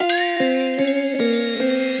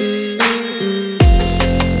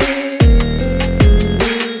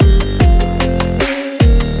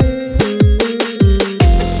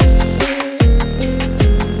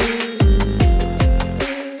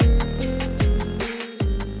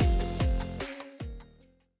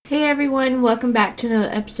Hey everyone, welcome back to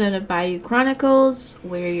another episode of Bayou Chronicles.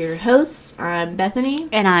 We're your hosts. I'm Bethany.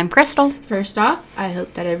 And I'm Crystal. First off, I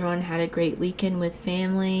hope that everyone had a great weekend with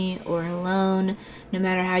family or alone. No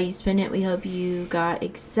matter how you spend it, we hope you got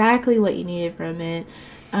exactly what you needed from it.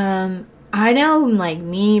 I know, like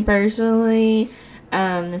me personally,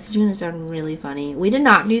 this is going to sound really funny. We did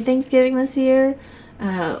not do Thanksgiving this year.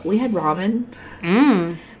 We had ramen.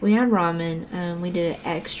 We had ramen. We did it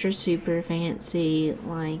extra super fancy,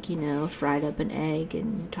 like, fried up an egg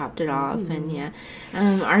and topped it off. And yeah,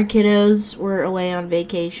 our kiddos were away on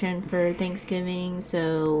vacation for Thanksgiving,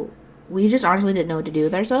 so we just honestly didn't know what to do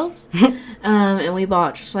with ourselves. And we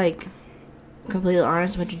bought just like, completely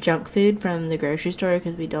honest, a bunch of junk food from the grocery store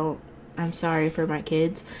because I'm sorry for my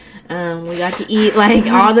kids. We got to eat like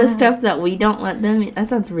all the stuff that we don't let them eat. That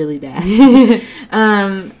sounds really bad.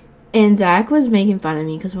 And Zach was making fun of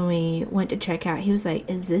me because when we went to check out, he was like,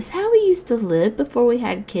 "Is this how we used to live before we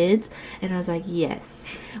had kids?" And I was like, "Yes."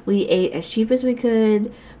 We ate as cheap as we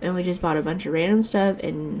could, and we just bought a bunch of random stuff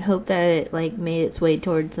and hoped that it like made its way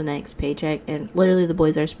towards the next paycheck. And literally, the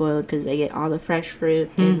boys are spoiled because they get all the fresh fruit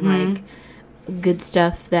and like good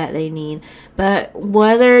stuff that they need. But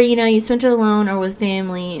whether you spent it alone or with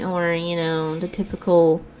family or the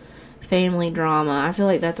typical family drama, I feel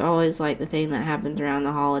like that's always like the thing that happens around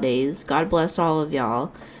the holidays. God bless all of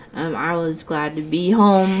y'all. I was glad to be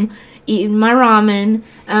home eating my ramen,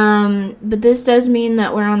 but this does mean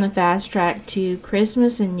that we're on the fast track to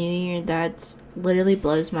Christmas and New Year. That's literally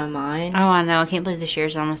blows my mind. Oh, I know. I can't believe this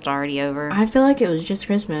year's almost already over. I feel like it was just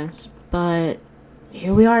Christmas, but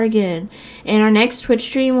here we are again. And our next Twitch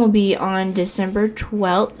stream will be on December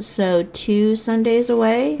 12th, so 2 Sundays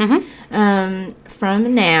away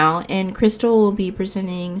from now. And Crystal will be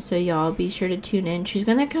presenting, so y'all be sure to tune in. She's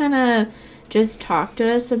going to kind of just talk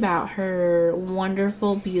to us about her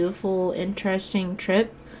wonderful, beautiful, interesting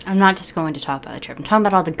trip. I'm not just going to talk about the trip. I'm talking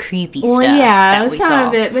about all the creepy stuff. Well, yeah, that we some saw.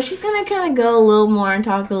 of it, but she's gonna kind of go a little more and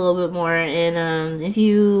talk a little bit more. And if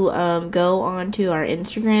you go on to our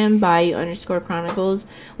Instagram, Bayou_Chronicles,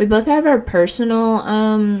 we both have our personal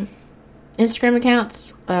Instagram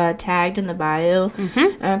accounts tagged in the bio.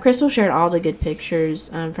 Crystal shared all the good pictures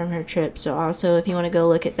from her trip, so also if you want to go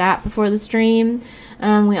look at that before the stream,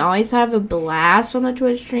 we always have a blast on the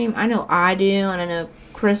Twitch stream. I know I do, and I know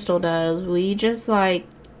Crystal does. We just like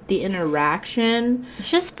the interaction.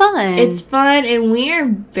 It's just fun. It's fun, and we are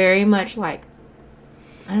very much like,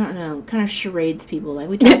 I don't know, kind of charades people. Like,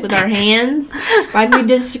 we talk with our hands. Like, we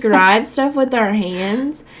describe stuff with our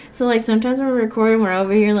hands. So, like, sometimes when we're recording, we're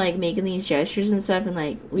over here, like, making these gestures and stuff, and,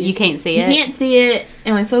 like, you can't see it. You can't see it,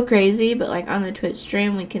 and we feel crazy, but, like, on the Twitch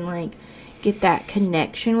stream, we can, like, get that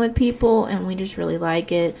connection with people, and we just really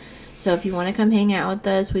like it. So, if you want to come hang out with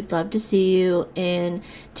us, we'd love to see you. And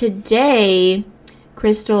today,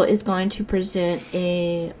 Crystal is going to present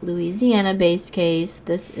a Louisiana-based case.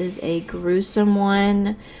 This is a gruesome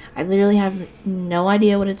one. I literally have no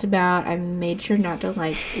idea what it's about. I made sure not to,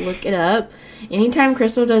 like, look it up. Anytime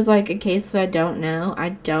Crystal does, like, a case that I don't know,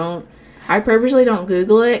 I purposely don't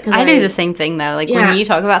Google it. I do the same thing, though. Like, when you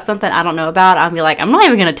talk about something I don't know about, I'll be like, I'm not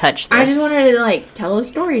even going to touch this. I just wanted to, like, tell a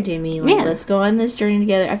story to me. Like, let's go on this journey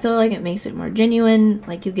together. I feel like it makes it more genuine.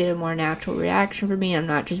 Like, you get a more natural reaction from me. I'm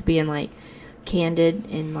not just being, like, candid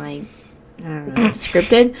and like I don't know,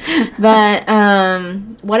 scripted. But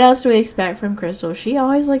what else do we expect from Crystal? She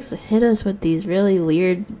always likes to hit us with these really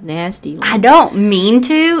weird, nasty ones. I don't mean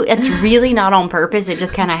to. It's really not on purpose. It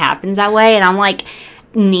just kind of happens that way, and I'm like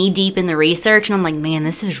knee deep in the research, and I'm like, man,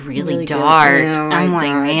 this is really dark. I'm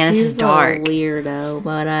like, man, this is dark. A weirdo,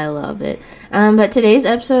 but I love it. But today's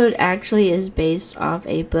episode actually is based off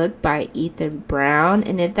a book by Ethan Brown,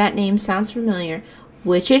 and if that name sounds familiar,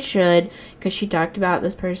 which it should, because she talked about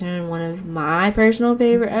this person in one of my personal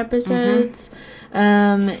favorite episodes.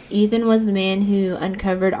 Ethan was the man who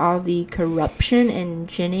uncovered all the corruption in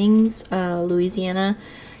Jennings, Louisiana,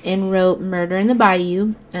 and wrote Murder in the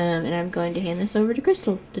Bayou. And I'm going to hand this over to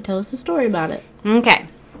Crystal to tell us a story about it. Okay.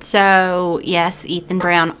 So, yes, Ethan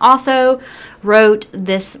Brown also wrote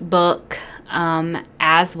this book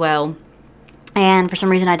as well. And for some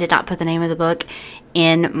reason, I did not put the name of the book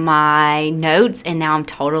in my notes, and now I'm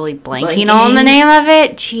totally blanking on the name of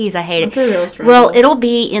it. Jeez, I hate it. A real struggle. Well, it'll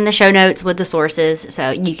be in the show notes with the sources, so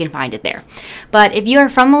you can find it there. But if you are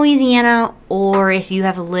from Louisiana, or if you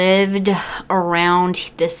have lived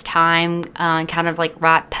around this time, kind of like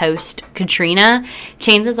right post Katrina,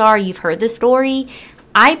 chances are you've heard this story.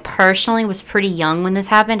 I personally was pretty young when this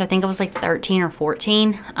happened. I think I was like 13 or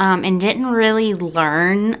 14, and didn't really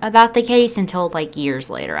learn about the case until like years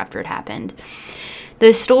later after it happened.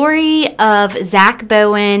 The story of Zach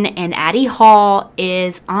Bowen and Addie Hall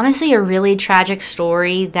is honestly a really tragic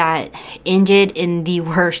story that ended in the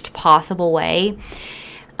worst possible way.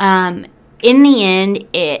 In the end,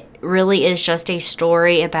 it really is just a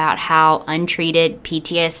story about how untreated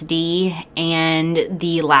PTSD and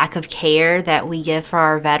the lack of care that we give for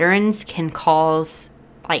our veterans can cause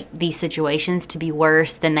these situations to be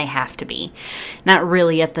worse than they have to be. Not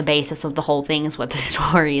really at the basis of the whole thing is what the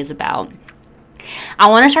story is about. I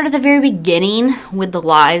want to start at the very beginning with the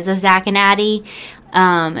lives of Zach and Addie.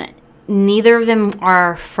 Neither of them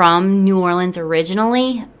are from New Orleans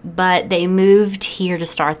originally, but they moved here to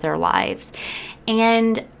start their lives.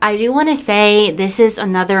 And I do want to say this is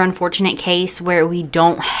another unfortunate case where we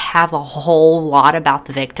don't have a whole lot about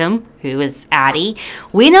the victim, who is Addie.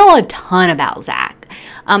 We know a ton about Zach.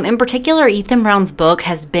 In particular, Ethan Brown's book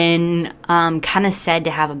has been kind of said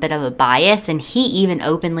to have a bit of a bias, and he even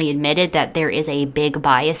openly admitted that there is a big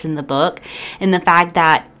bias in the book, in the fact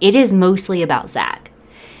that it is mostly about Zach.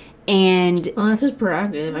 And well, that's his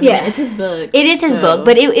prerogative. I mean, it's his book. It is his book,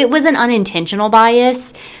 but it was an unintentional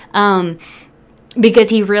bias, because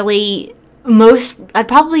he really, I'd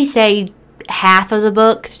probably say half of the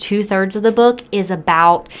book, 2/3 of the book is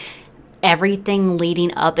about everything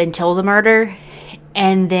leading up until the murder.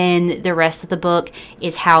 And then the rest of the book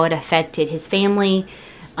is how it affected his family,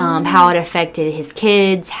 how it affected his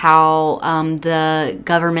kids, how the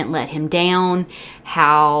government let him down,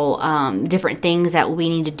 how different things that we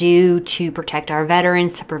need to do to protect our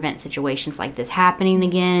veterans to prevent situations like this happening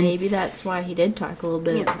again. Maybe that's why he did talk a little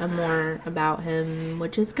bit more about him,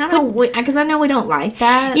 which is kind of because I know we don't like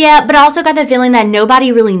that. Yeah, but I also got the feeling that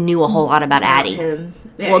nobody really knew a whole lot about Addie. Him.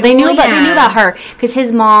 Well, they knew about her because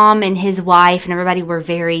his mom and his wife and everybody were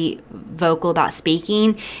very vocal about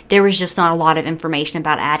speaking. There was just not a lot of information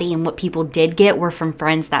about Addie, and what people did get were from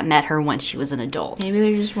friends that met her once she was an adult. Maybe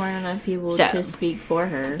there just weren't enough people to speak for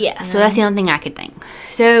her. Yeah, so that's the only thing I could think.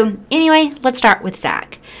 So anyway, let's start with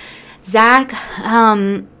Zach. Zach,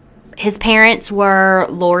 his parents were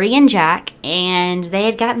Lori and Jack, and they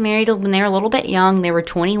had gotten married when they were a little bit young. They were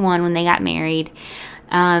 21 when they got married.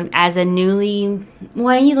 As a newly...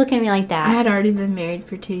 Why are you looking at me like that? I had already been married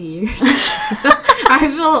for 2 years.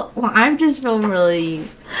 I just feel really...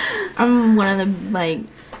 I'm one of the, I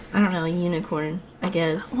don't know, unicorn, I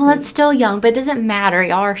guess. Well, that's still young, but it doesn't matter.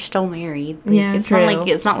 Y'all are still married. Yeah, it's true.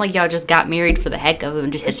 It's not like y'all just got married for the heck of it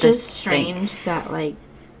and just hit the It's just strange that,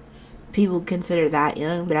 people consider that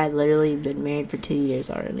young, but I'd literally been married for 2 years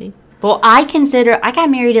already. Well, I got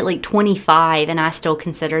married at 25, and I still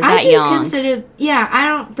consider that young.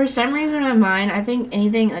 For some reason in my mind, I think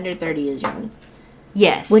anything under 30 is young.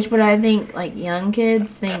 Yes. But I think, young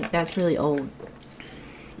kids think that's really old.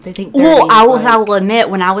 They think 30 Well, I will admit,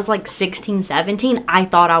 when I was 16, 17, I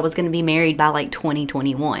thought I was going to be married by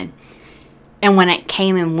 2021. And when it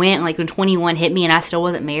came and went, when 21 hit me and I still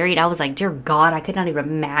wasn't married, I was like, dear God, I could not even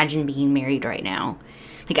imagine being married right now.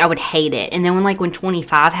 I would hate it. And then when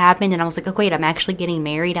 25 happened and I was like, oh, wait, I'm actually getting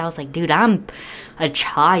married. I was like, dude, I'm a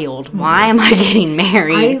child. Why am I getting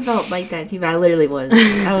married? I felt like that too, but I literally was.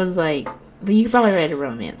 I was like, but you could probably write a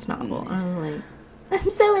romance novel. I was like, I'm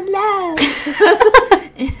so in love.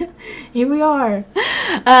 Here we are.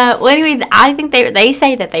 Well, anyway, I think they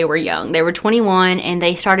say that they were young. They were 21, and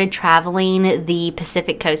they started traveling the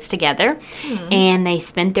Pacific Coast together. And they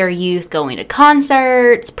spent their youth going to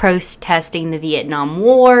concerts, protesting the Vietnam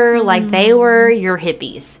War, like they were your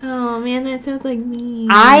hippies. Oh, man, that sounds like me.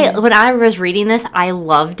 When I was reading this, I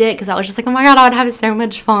loved it because I was just like, oh my God, I would have so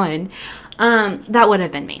much fun. That would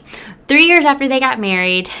have been me. 3 years after they got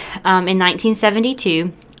married, in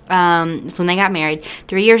 1972, that's when they got married.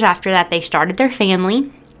 3 years after that, they started their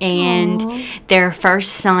family, and their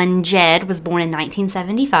first son, Jed, was born in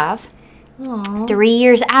 1975. Aww. 3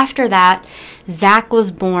 years after that, Zach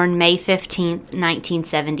was born May 15th,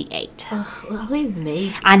 1978. Always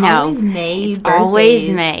May. I know. Always May. It's always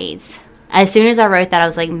May's. As soon as I wrote that, I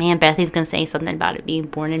was like, man, Bethany's going to say something about it being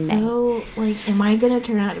born in May. So, am I going to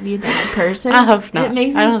turn out to be a bad person? I hope not. It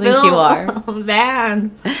makes me I don't think you are. Bad.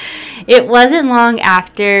 It wasn't long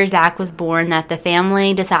after Zach was born that the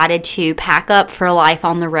family decided to pack up for life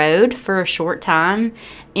on the road for a short time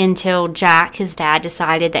until Jack, his dad,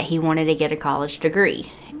 decided that he wanted to get a college degree.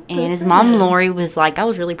 And his mom, Lori, was like, I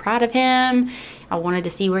was really proud of him. I wanted to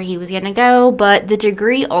see where he was going to go, but the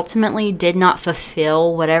degree ultimately did not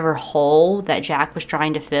fulfill whatever hole that Jack was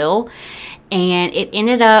trying to fill. And it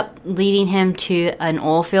ended up leading him to an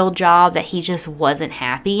oil field job that he just wasn't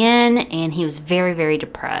happy in, and he was very, very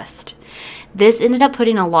depressed. This ended up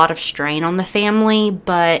putting a lot of strain on the family,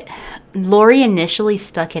 but Lori initially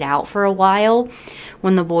stuck it out for a while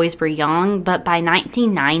when the boys were young, but by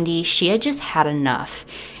 1990, she had just had enough,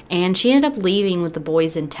 and she ended up leaving with the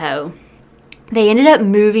boys in tow. They ended up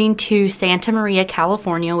moving to Santa Maria,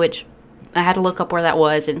 California, which I had to look up where that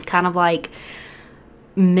was, and it's kind of like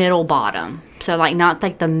middle bottom. So, like, not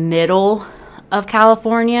like the middle of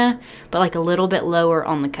California, but like a little bit lower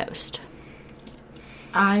on the coast.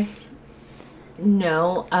 I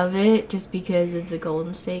know of it just because of the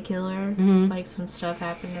Golden State Killer. Mm-hmm. Like, some stuff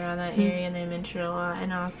happened around that area, and they mentioned it a lot.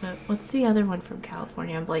 And also, what's the other one from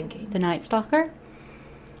California? I'm blanking. The Night Stalker?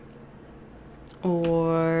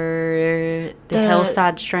 Or the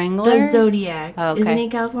Hillside Strangler? The Zodiac. Oh, okay. Isn't he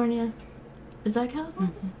California? Is that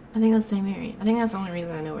California? Mm-hmm. I think that's the same area. I think that's the only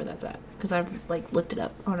reason I know where that's at. Because I've, like, looked it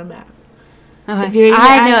up on a map. Okay. If you're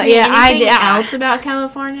I know, anything else about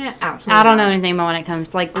California, absolutely I don't know anything about when it comes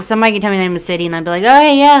to, like, if somebody can tell me the name of the city, and I'd be like,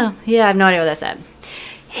 oh, yeah, I have no idea where that's at.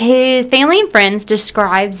 His family and friends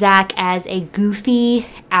describe Zach as a goofy,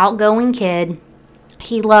 outgoing kid.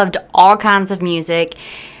 He loved all kinds of music,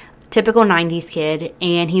 typical 90s kid,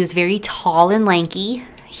 and he was very tall and lanky.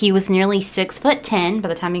 He was nearly 6'10" by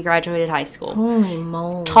the time he graduated high school. Holy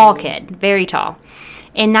moly. Tall kid, very tall.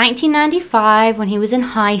 In 1995, when he was in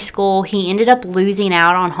high school, he ended up losing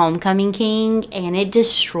out on Homecoming King, and it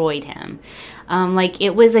destroyed him. Like,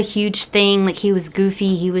 it was a huge thing. Like, he was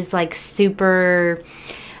goofy. He was, like, super,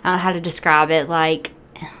 I don't know how to describe it. Like,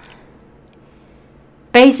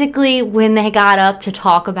 basically, when they got up to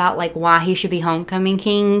talk about, like, why he should be Homecoming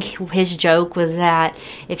King, his joke was that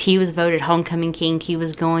if he was voted Homecoming King, he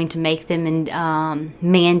was going to make them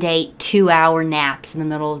mandate 2-hour naps in the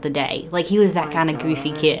middle of the day. Like, he was that kind of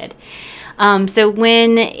goofy kid. So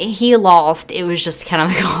when he lost, it was just kind of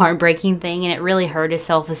like a heartbreaking thing, and it really hurt his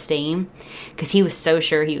self-esteem because he was so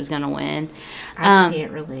sure he was going to win. I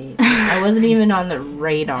can't relate. I wasn't even on the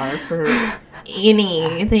radar for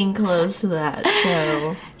anything close to that.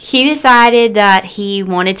 So he decided that he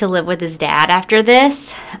wanted to live with his dad after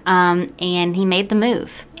this, and he made the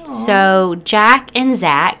move. Aww. So Jack and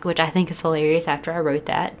Zach, which I think is hilarious after I wrote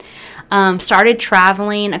that, started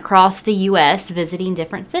traveling across the U.S., visiting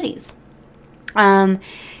different cities.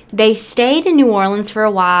 They stayed in New Orleans for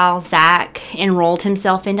a while. Zach enrolled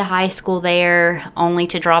himself into high school there, only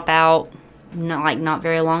to drop out not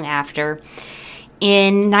very long after.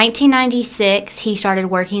 In 1996, he started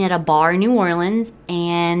working at a bar in New Orleans,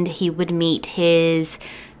 and he would meet his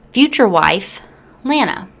future wife,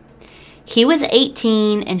 Lana. He was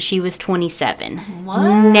 18 and she was 27.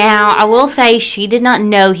 What? Now, I will say she did not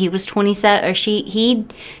know he was 27, or she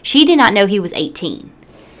did not know he was 18.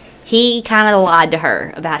 He kind of lied to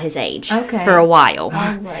her about his age for a while.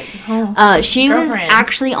 I was like, she was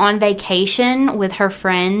actually on vacation with her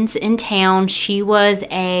friends in town. She was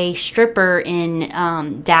a stripper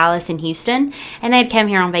in Dallas and Houston, and they'd come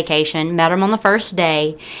here on vacation, met him on the first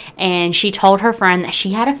day, and she told her friend that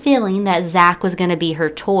she had a feeling that Zach was going to be her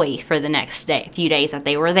toy for the next few days that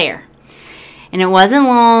they were there. And it wasn't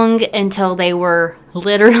long until they were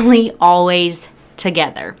literally always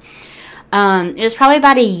together. It was probably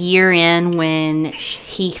about a year in when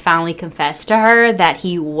he finally confessed to her that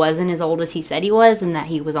he wasn't as old as he said he was and that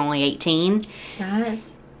he was only 18.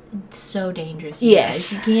 That's so dangerous.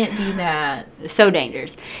 Yes. You can't do that. So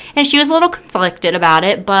dangerous. And she was a little conflicted about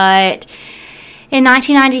it, but in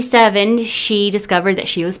 1997, she discovered that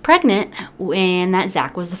she was pregnant and that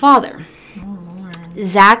Zach was the father.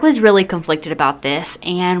 Zach was really conflicted about this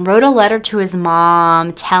and wrote a letter to his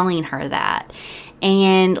mom telling her that.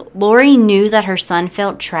 And Lori knew that her son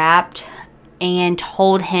felt trapped and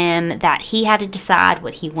told him that he had to decide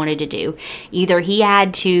what he wanted to do. Either he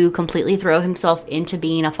had to completely throw himself into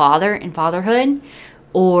being a father and fatherhood,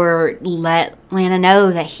 or let Lana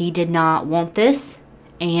know that he did not want this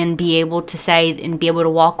and be able to say and be able to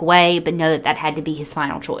walk away, but know that that had to be his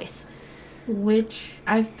final choice. Which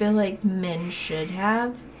I feel like men should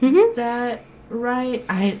have that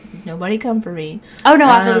right. Nobody come for me. Oh, no,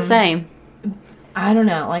 I feel the same. I don't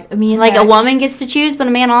know. Like, I mean, like a woman gets to choose, but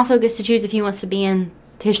a man also gets to choose if he wants to be in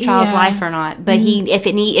his child's life or not. But if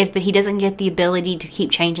he doesn't get the ability to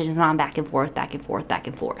keep changing his mind back and forth, back and forth, back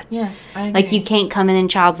and forth. Yes, I agree. Like, you can't come in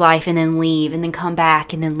child's life and then leave and then come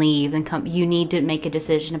back and then leave and come. You need to make a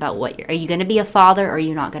decision about are you going to be a father or are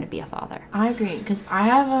you not going to be a father? I agree, because I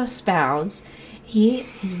have a spouse. He's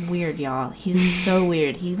weird, y'all. He's so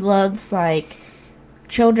weird. He loves, like,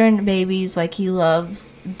 children, babies. Like, he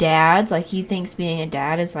loves dads. Like, he thinks being a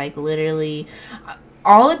dad is, like, literally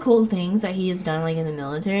all the cool things that he has done, like, in the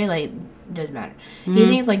military, like, doesn't matter. Mm-hmm. He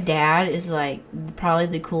thinks, like, dad is, like, probably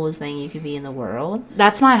the coolest thing you could be in the world.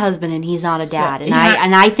 That's my husband, and he's not a dad. So,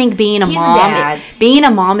 and I think being a he's mom, a dad. being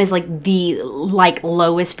a mom is like the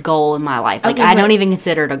lowest goal in my life. Like, Okay, I don't even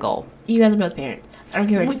consider it a goal. You guys are both parents. I don't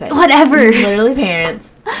care what you say. Whatever. You're literally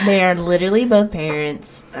parents. They are literally both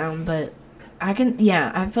parents. But I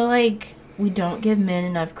feel like we don't give men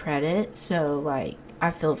enough credit. So, like,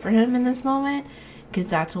 I feel for him in this moment. Because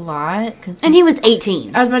that's a lot. And he was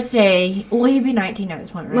 18. I was about to say, well, he'd be 19 at this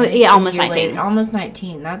point, right? Well, yeah, almost 19. Later. Almost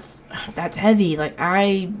 19. That's heavy. Like,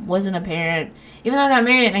 I wasn't a parent. Even though I got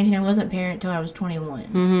married at 19, I wasn't a parent until I was 21.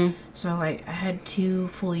 Mm-hmm. So, like, I had 2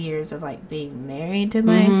 full years of, like, being married to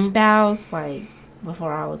my spouse, like,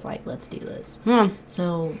 before I was like, let's do this.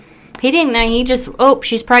 So he didn't know. He just,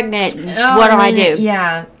 she's pregnant. What do I do?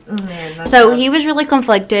 Yeah. Oh, man, so tough. He was really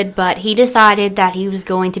conflicted, but he decided that he was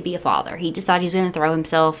going to be a father. He decided he was going to throw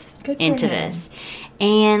himself into this.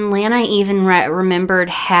 And Lana even remembered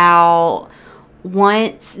how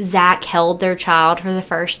once Zach held their child for the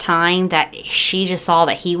first time, that she just saw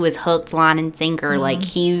that he was hooked, line, and sinker.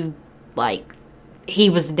 Mm-hmm. He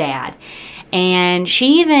was dad. And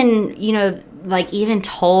she even, even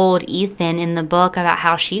told Ethan in the book about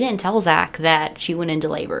how she didn't tell Zach that she went into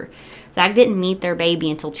labor. Zach didn't meet their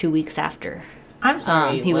baby until 2 weeks after. I'm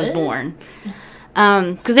sorry, he was born.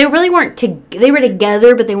 Because they really weren't. They were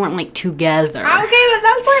together, but they weren't like together. Okay, but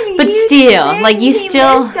that's like. But still, like you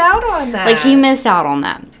still missed out on that. Like he missed out on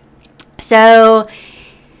that. So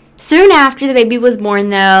soon after the baby was born,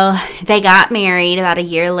 though, they got married about a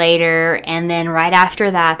year later, and then right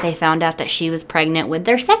after that, they found out that she was pregnant with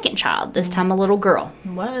their second child. This time, a little girl.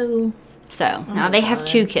 Whoa. So now they have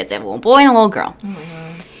 2 kids. They have a little boy and a little girl. Oh my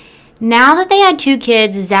God. Now that they had 2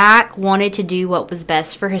 kids, Zach wanted to do what was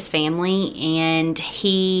best for his family, and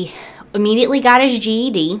he immediately got his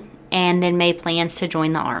GED and then made plans to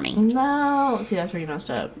join the Army. No. See, that's where you messed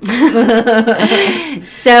up.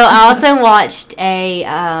 So I also watched a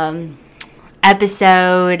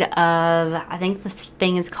episode of, I think this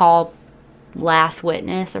thing is called Last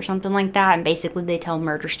Witness or something like that, and basically they tell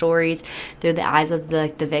murder stories through the eyes of the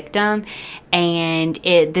victim, and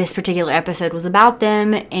this particular episode was about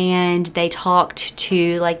them, and they talked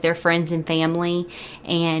to like their friends and family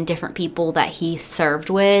and different people that he served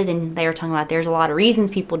with, and they were talking about there's a lot of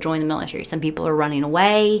reasons people join the military. Some people are running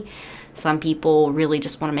away, some people really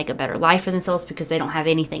just want to make a better life for themselves because they don't have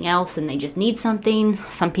anything else and they just need something.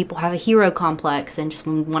 Some people have a hero complex and just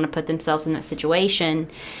want to put themselves in that situation.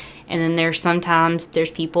 And then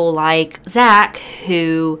there's people like Zach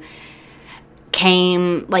who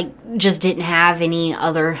came, just didn't have any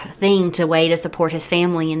other way to support his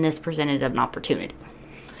family, and this presented an opportunity.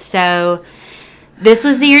 So this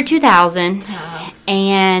was the year 2000,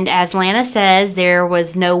 and as Lana says, there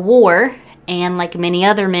was no war, and like many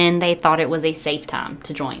other men, they thought it was a safe time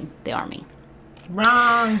to join the Army.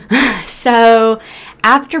 Wrong. So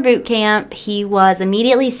after boot camp, he was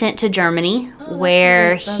immediately sent to Germany,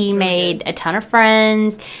 where he made a ton of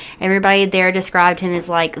friends. Everybody there described him as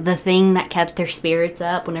like the thing that kept their spirits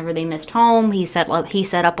up whenever they missed home. He set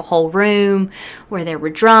up a whole room where there were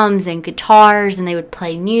drums and guitars, and they would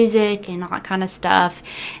play music and all that kind of stuff.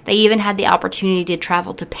 They even had the opportunity to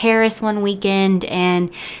travel to Paris one weekend,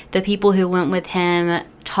 and the people who went with him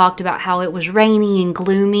talked about how it was rainy and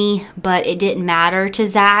gloomy, but it didn't matter to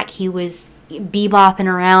Zach. He was bebopping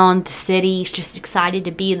around the city, just excited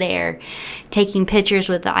to be there, taking pictures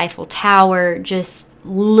with the Eiffel Tower, just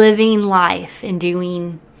living life and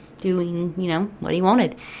doing what he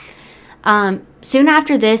wanted. Soon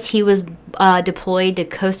after this, he was deployed to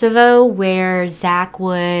Kosovo, where Zach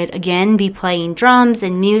would again be playing drums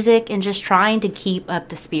and music and just trying to keep up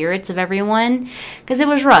the spirits of everyone, because it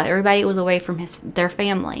was rough. Everybody was away from their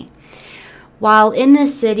family. While in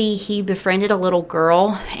this city, he befriended a little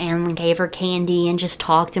girl and gave her candy and just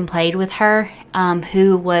talked and played with her,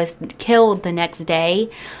 who was killed the next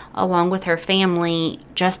day along with her family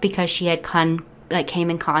just because she had came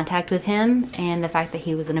in contact with him and the fact that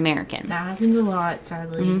he was an American. That happens a lot,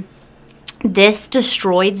 sadly. Mm-hmm. This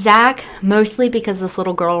destroyed Zach, mostly because this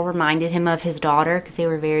little girl reminded him of his daughter, because they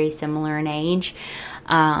were very similar in age.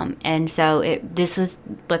 And so this was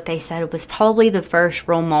what they said. It was probably the first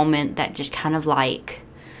real moment that just kind of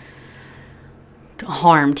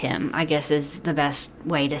harmed him, I guess is the best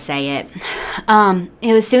way to say it.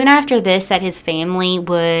 It was soon after this that his family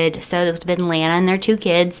so it was been Lana and their 2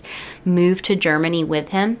 kids, moved to Germany with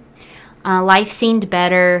him. Life seemed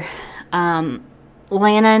better.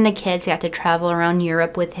 Lana and the kids got to travel around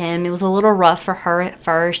Europe with him. It was a little rough for her at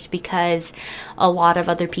first because a lot of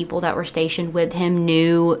other people that were stationed with him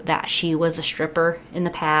knew that she was a stripper in the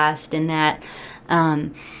past, and that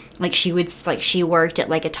she worked at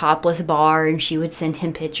like a topless bar, and she would send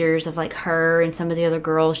him pictures of like her and some of the other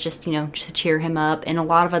girls just to cheer him up, and a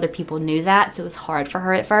lot of other people knew that, so it was hard for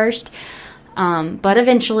her at first, but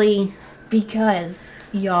eventually, because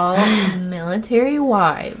y'all military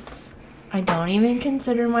wives, I don't even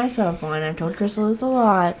consider myself one, I've told Crystal this a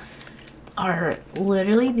lot, are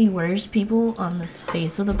literally the worst people on the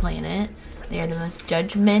face of the planet. They are the most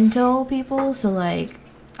judgmental people, so like,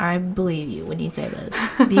 I believe you when you say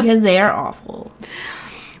this, because they are awful.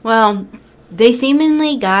 Well, they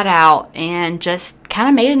seemingly got out and just kind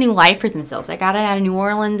of made a new life for themselves. They got out of New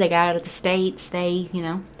Orleans. They got out of the States. They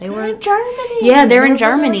were in Germany. Yeah, they're in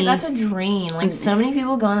Germany. That's a dream. Like, so many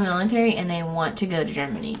people go in the military and they want to go to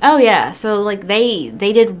Germany. Oh, yeah. So, like, they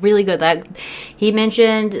did really good. Like, he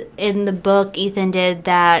mentioned in the book, Ethan did,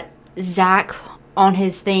 that Zach, on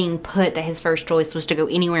his thing, put that his first choice was to go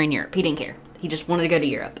anywhere in Europe. He didn't care. He just wanted to go to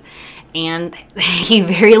Europe. And he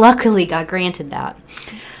very luckily got granted that.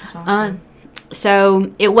 That's awesome.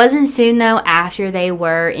 So it wasn't soon, though, after they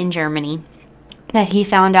were in Germany, that he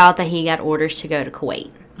found out that he got orders to go to Kuwait.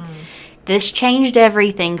 This changed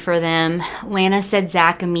everything for them. Lana said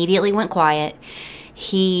Zach immediately went quiet.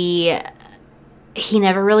 He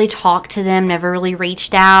never really talked to them, never really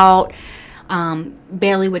reached out,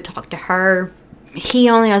 barely would talk to her. He,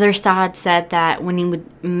 on the other side, said that when he would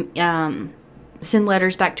send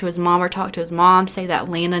letters back to his mom or talk to his mom, say that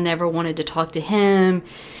Lana never wanted to talk to him,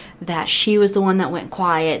 that she was the one that went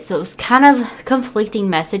quiet. So it was kind of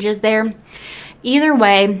conflicting messages there. Either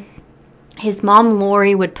way, his mom,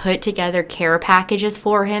 Lori, would put together care packages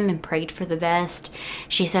for him and prayed for the best.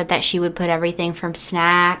 She said that she would put everything from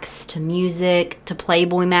snacks to music to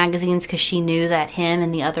Playboy magazines because she knew that him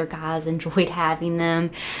and the other guys enjoyed having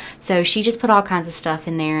them. So she just put all kinds of stuff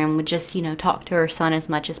in there and would just, talk to her son as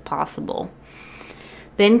much as possible.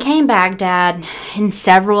 Then came Baghdad and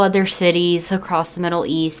several other cities across the Middle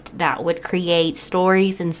East that would create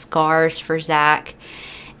stories and scars for Zach,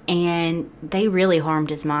 and they really harmed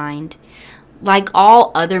his mind. Like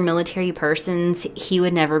all other military persons, he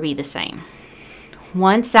would never be the same.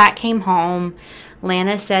 Once Zach came home,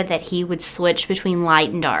 Lana said that he would switch between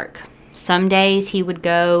light and dark. Some days he would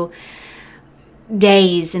go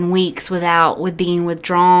days and weeks with being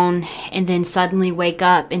withdrawn, and then suddenly wake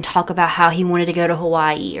up and talk about how he wanted to go to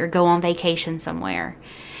Hawaii or go on vacation somewhere.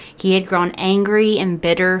 He had grown angry and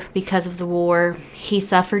bitter because of the war. He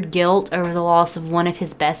suffered guilt over the loss of one of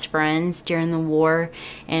his best friends during the war,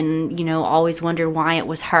 and always wondered why it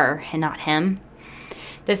was her and not him.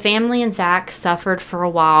 The family and Zach suffered for a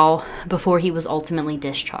while before he was ultimately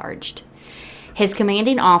discharged. His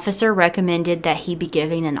commanding officer recommended that he be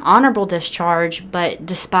given an honorable discharge, but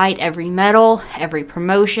despite every medal, every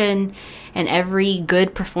promotion, and every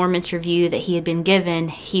good performance review that he had been given,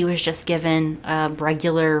 he was just given a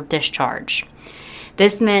regular discharge.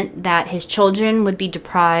 This meant that his children would be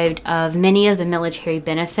deprived of many of the military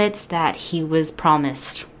benefits that he was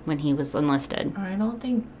promised when he was enlisted. I don't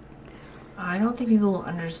think people will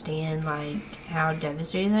understand like how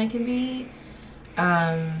devastating that can be.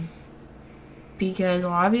 Because a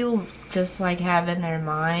lot of people just like have in their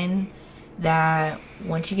mind that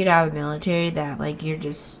once you get out of the military that like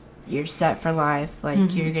you're set for life,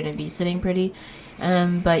 like you're gonna be sitting pretty,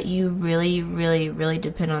 but you really, really, really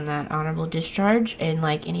depend on that honorable discharge and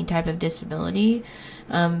like any type of disability,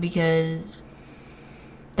 because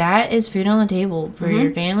that is food on the table for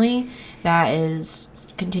your family. That is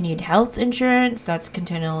continued health insurance, that's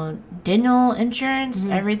continual dental insurance,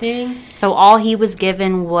 everything. So all he was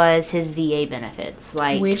given was his VA benefits,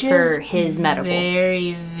 like which for is his medical.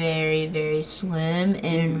 Very, very, very slim,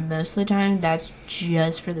 and most of the time that's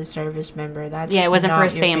just for the service member. It wasn't for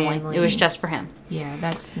his family. It was just for him. Yeah,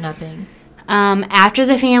 that's nothing. After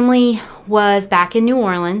the family was back in New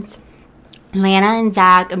Orleans, Lana and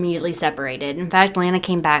Zach immediately separated. In fact, Lana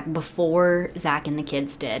came back before Zach and the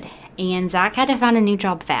kids did. And Zach had to find a new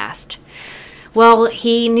job fast. Well,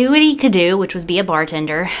 he knew what he could do, which was be a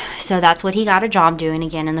bartender. So that's what he got a job doing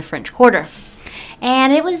again in the French Quarter.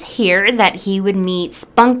 And it was here that he would meet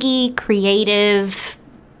spunky, creative,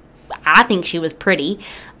 I think she was pretty,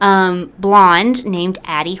 blonde named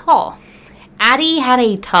Addie Hall. Addie had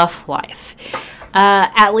a tough life.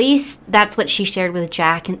 At least that's what she shared with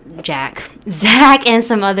Zach and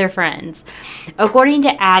some other friends. According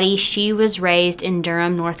to Addie, she was raised in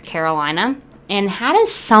Durham, North Carolina, and had a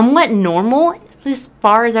somewhat normal, as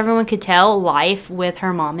far as everyone could tell, life with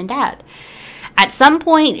her mom and dad. At some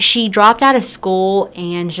point, she dropped out of school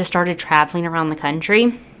and just started traveling around the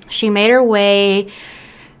country. She made her way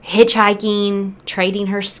hitchhiking, trading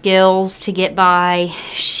her skills to get by.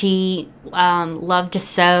 She loved to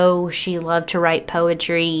sew. She loved to write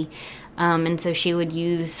poetry. And so she would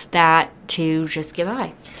use that to just get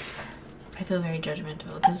by. I feel very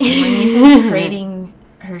judgmental because when you said trading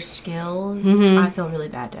her skills, I feel really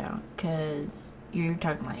bad now because you're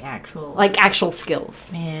talking actual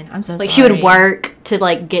skills. Man, I'm so sorry. Like she would work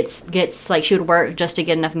to she would work just to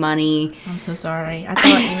get enough money. I'm so sorry. I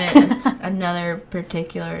thought you meant another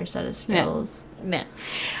particular set of skills. No.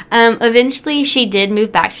 Eventually, she did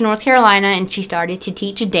move back to North Carolina, and she started to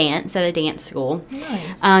teach dance at a dance school.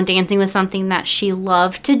 Nice. Dancing was something that she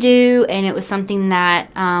loved to do, and it was something that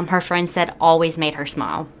her friends said always made her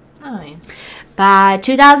smile. Nice. By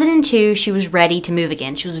 2002, she was ready to move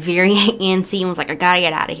again. She was very antsy and was like, I gotta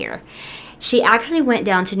get out of here. She actually went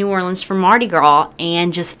down to New Orleans for Mardi Gras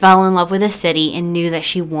and just fell in love with the city and knew that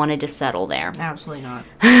she wanted to settle there. Absolutely not.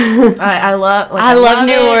 I love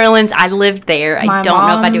New Orleans. I lived there. I don't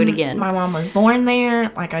know if I'd do it again. My mom was born there.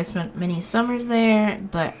 Like, I spent many summers there,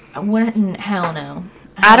 but I wouldn't. Hell no.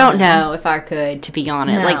 I don't know if I could, to be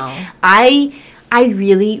honest. No. Like, I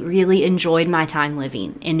really, really enjoyed my time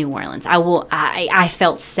living in New Orleans. I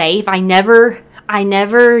felt safe. I never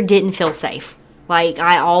didn't feel safe. Like,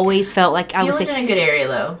 I always felt like I was lived in a good area,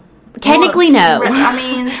 though. Technically, no. I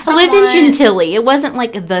mean, I lived in Gentilly. It wasn't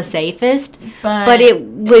like the safest, but it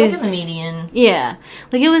was like in the median. Yeah,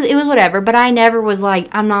 like it was whatever. But I never was like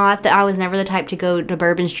I was never the type to go to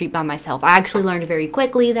Bourbon Street by myself. I actually learned very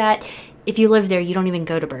quickly that if you live there, you don't even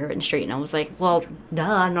go to Bourbon Street. And I was like, well,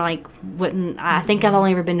 duh. And like, wouldn't I think I've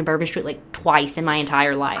only ever been to Bourbon Street like twice in my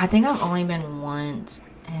entire life. I think I've only been once.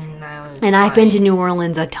 And I've been to New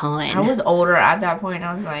Orleans a ton. I was older at that point.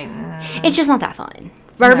 I was like, it's just not that fun.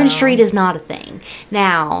 Bourbon Street is not a thing.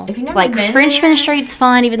 Now, if you've never like been Frenchman there, Street's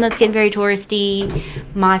fun, even though it's getting very touristy.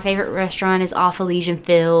 My favorite restaurant is off Elysian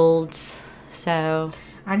Fields. So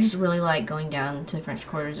I just really like going down to French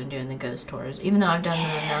Quarters and doing the ghost tours. Even though I've done them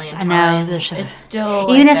a million I know, times, it's still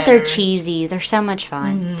even like if they're better. cheesy, they're so much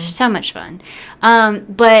fun. They're so much fun.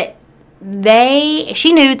 But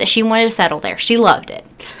she knew that she wanted to settle there. She loved it.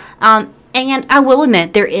 And I will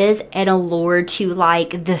admit, there is an allure to,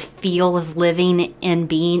 like, the feel of living and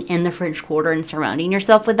being in the French Quarter and surrounding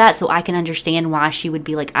yourself with that, so I can understand why she would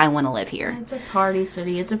be like, I want to live here. It's a party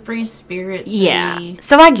city. It's a free spirit city. Yeah.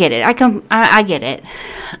 So I get it. I get it.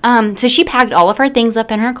 So she packed all of her things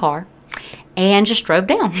up in her car and just drove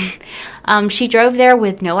down. She drove there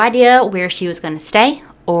with no idea where she was going to stay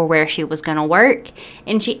or where she was going to work,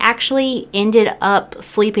 and she actually ended up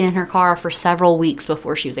sleeping in her car for several weeks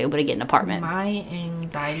before she was able to get an apartment. My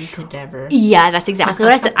anxiety could never. Yeah, that's exactly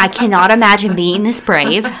what I said. I cannot imagine being this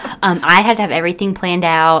brave. I had to have everything planned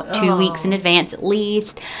out 2 weeks in advance at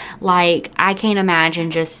least. Like, I can't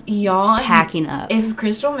imagine just packing up. If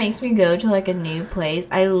Crystal makes me go to, like, a new place,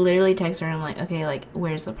 I literally text her and I'm like, okay, like,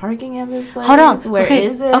 where's the parking of this place? Hold on. Where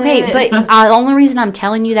is it? Okay, but the only reason I'm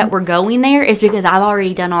telling you that we're going there is because I've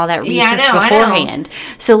already done all that research beforehand.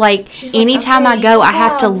 So, like, anytime I go, I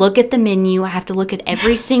have to look at the menu. I have to look at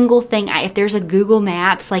every single thing. If there's a Google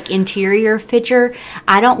Maps, like, interior picture,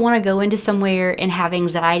 I don't want to go into somewhere and have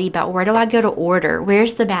anxiety about where do I go to order?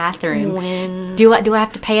 Where's the bathroom? Do I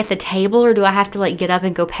have to pay at the table, or do I have to, like, get up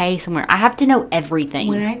and go pay somewhere? I have to know everything.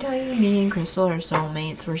 When I tell you me and Crystal are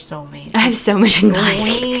soulmates, we're soulmates. I have so much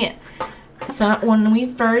anxiety. When we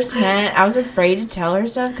first met, I was afraid to tell her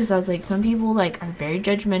stuff because I was like, some people, like, are very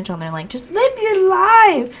judgmental and they're like, just live your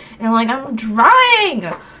life. And I'm like, I'm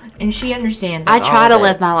trying. And she understands. I try to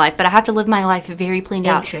live my life, but I have to live my life very planned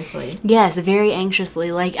out. Anxiously. Yes, very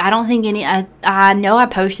anxiously. Like, I don't think I know I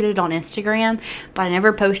posted it on Instagram, but I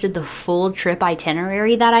never posted the full trip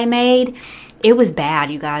itinerary that I made. It was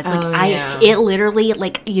bad, you guys. Like, it literally,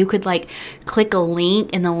 like, you could, like, click a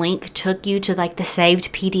link, and the link took you to, like, the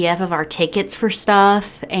saved PDF of our tickets for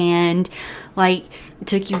stuff, and, like, it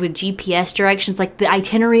took you with GPS directions. Like, the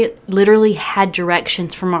itinerary literally had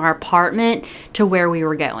directions from our apartment to where we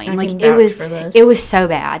were going. It was so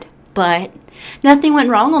bad. But nothing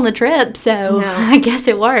went wrong on the trip, so I guess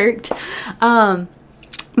it worked.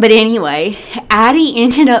 But anyway, Addie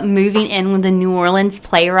ended up moving in with a New Orleans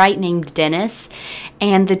playwright named Dennis,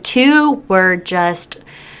 and the two were just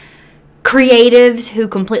creatives who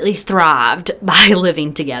completely thrived by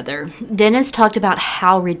living together. Dennis talked about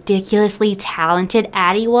how ridiculously talented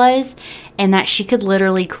Addie was, and that she could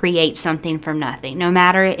literally create something from nothing, no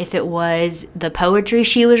matter if it was the poetry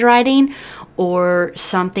she was writing or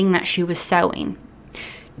something that she was sewing,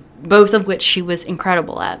 both of which she was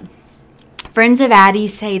incredible at. Friends of Addie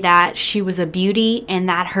say that she was a beauty and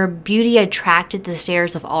that her beauty attracted the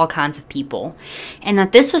stares of all kinds of people. And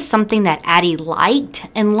that this was something that Addie liked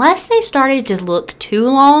unless they started to look too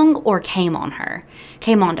long or came onto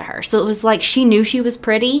her. So it was like she knew she was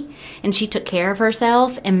pretty and she took care of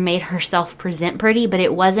herself and made herself present pretty, but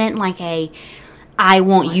it wasn't like I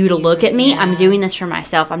want you to look at me. Yeah. I'm doing this for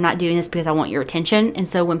myself. I'm not doing this because I want your attention. And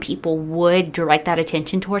so when people would direct that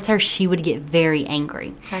attention towards her, she would get very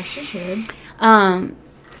angry. As she should.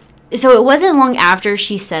 So it wasn't long after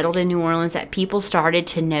she settled in New Orleans that people started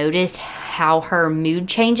to notice how her mood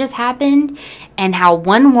changes happened and how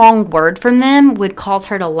one wrong word from them would cause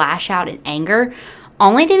her to lash out in anger,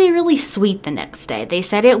 only to be really sweet the next day. They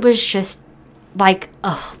said it was just like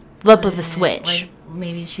a flip of a switch. Like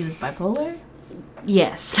maybe she was bipolar?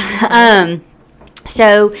 Yes.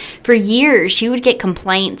 So for years, she would get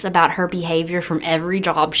complaints about her behavior from every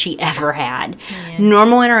job she ever had. Yeah.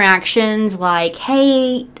 Normal interactions like,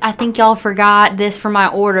 hey, I think y'all forgot this for my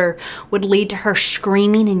order, would lead to her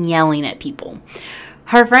screaming and yelling at people.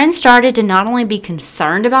 Her friends started to not only be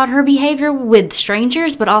concerned about her behavior with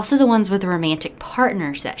strangers, but also the ones with romantic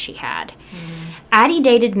partners that she had. Mm-hmm. Addie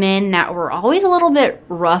dated men that were always a little bit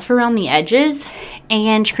rough around the edges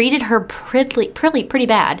and treated her pretty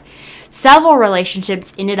bad. Several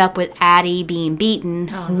relationships ended up with Addie being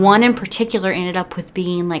beaten. Oh, no. One in particular ended up with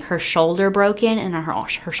being like her shoulder broken and her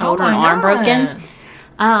shoulder and arm broken.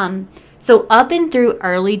 So up and through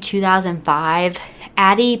early 2005,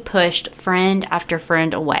 Addie pushed friend after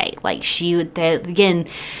friend away. Like they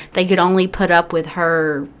could only put up with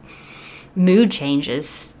her mood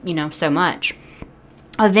changes, so much.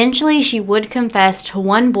 Eventually, she would confess to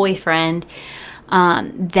one boyfriend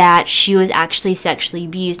that she was actually sexually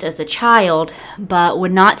abused as a child, but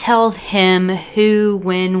would not tell him who,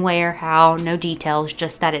 when, where, how, no details,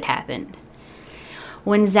 just that it happened.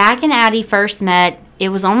 When Zach and Addie first met, it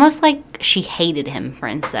was almost like she hated him,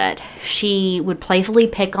 friends said. She would playfully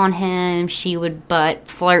pick on him, she would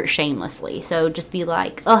flirt shamelessly. So just be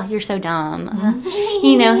like, oh, you're so dumb.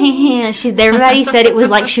 Everybody said it was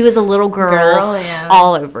like she was a little girl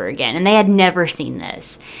all over again, and they had never seen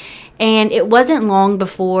this. And it wasn't long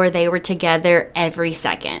before they were together every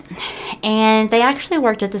second. And they actually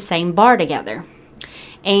worked at the same bar together.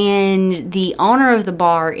 And the owner of the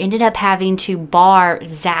bar ended up having to bar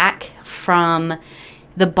Zach from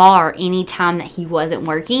the bar anytime that he wasn't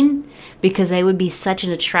working because they would be such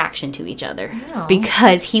an attraction to each other. Oh.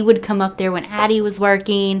 Because he would come up there when Addie was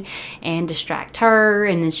working and distract her,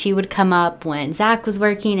 and then she would come up when Zach was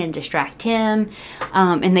working and distract him.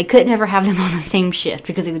 And they couldn't ever have them on the same shift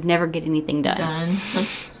because they would never get anything done.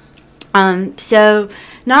 So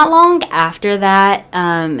not long after that,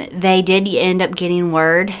 they did end up getting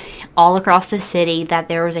word all across the city that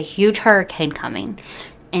there was a huge hurricane coming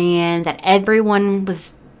and that everyone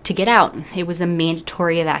was to get out. It was a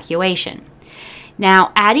mandatory evacuation.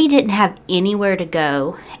 Now, Addie didn't have anywhere to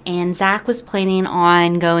go, and Zach was planning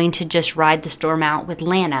on going to just ride the storm out with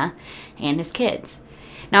Lana and his kids.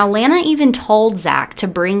 Now, Lana even told Zach to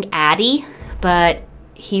bring Addie, but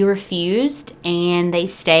he refused, and they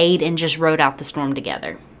stayed and just rode out the storm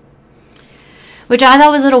together. Which I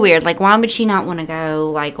thought was a little weird. Like, why would she not want to go?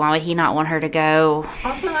 Like, why would he not want her to go?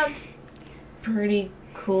 Also, that's pretty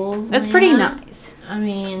cool. That's pretty nice. I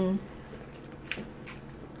mean,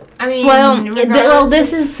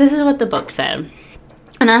 this is what the book said.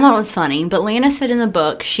 And I thought it was funny. But Lana said in the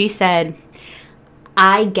book, she said,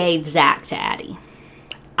 I gave Zach to Addie.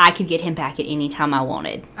 I could get him back at any time I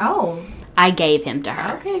wanted. Oh. I gave him to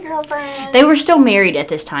her. Okay, girlfriend. They were still married at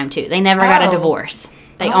this time, too. They never got a divorce.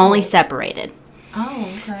 They only separated.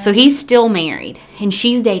 Oh, okay. So he's still married, and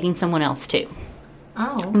she's dating someone else, too.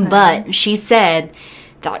 Oh, okay. But she said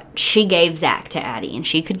that she gave Zach to Addie, and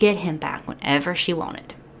she could get him back whenever she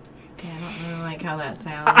wanted. Okay, I don't really like how that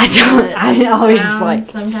sounds. I was just like...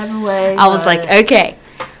 some type of way. I was like, okay.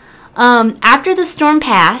 After the storm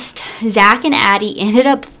passed, Zach and Addie ended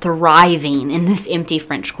up thriving in this empty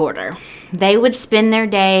French Quarter. They would spend their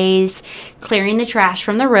days clearing the trash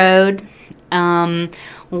from the road,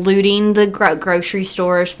 looting the grocery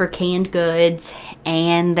stores for canned goods,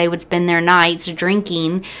 and they would spend their nights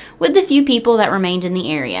drinking with the few people that remained in the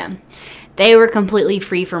area. They were completely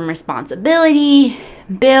free from responsibility,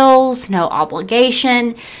 bills, no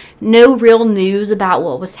obligation, no real news about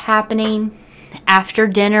what was happening. After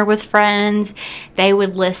dinner with friends, they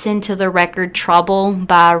would listen to the record Trouble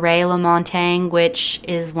by Ray LaMontagne, which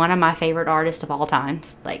is one of my favorite artists of all time.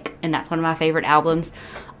 And that's one of my favorite albums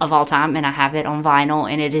of all time, and I have it on vinyl,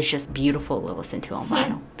 and it is just beautiful to listen to on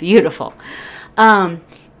vinyl. Beautiful. And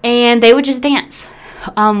they would just dance.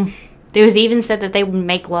 It was even said that they would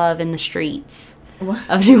make love in the streets What?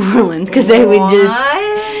 of New Orleans because they would just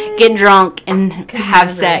get drunk and have never.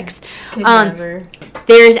 sex. Could never.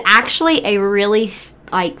 There's actually a really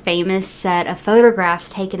famous set of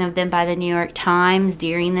photographs taken of them by the New York Times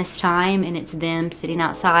during this time, and it's them sitting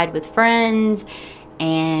outside with friends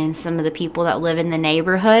and some of the people that live in the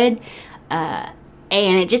neighborhood.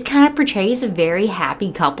 And it just kind of portrays a very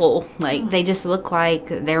happy couple. Like, they just look like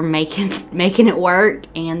they're making it work,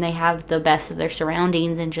 and they have the best of their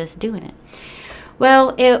surroundings and just doing it.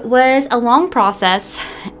 Well, it was a long process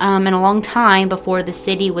and a long time before the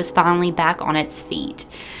city was finally back on its feet.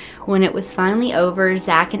 When it was finally over,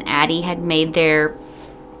 Zach and Addie had made their,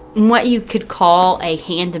 what you could call a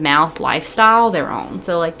hand-to-mouth lifestyle, their own.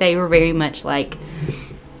 So, like, they were very much like,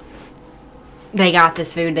 they got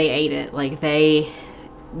this food, they ate it. Like, they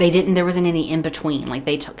didn't, there wasn't any in between. Like,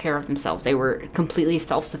 they took care of themselves. They were completely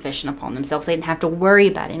self-sufficient upon themselves. They didn't have to worry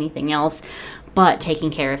about anything else but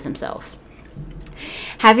taking care of themselves.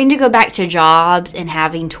 Having to go back to jobs and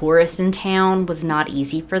having tourists in town was not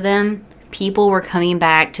easy for them. People were coming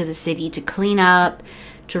back to the city to clean up,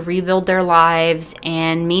 to rebuild their lives,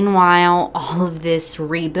 and meanwhile, all of this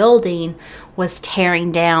rebuilding was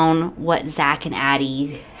tearing down what Zach and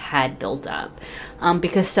Addie had built up,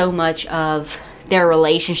 because so much of their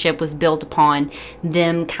relationship was built upon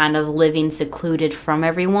them kind of living secluded from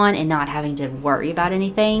everyone and not having to worry about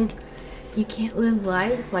anything. You can't live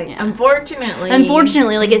life like, Yeah.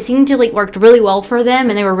 Unfortunately, like, it seemed to worked really well for them,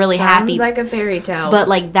 and they were really happy. Sounds like a fairy tale.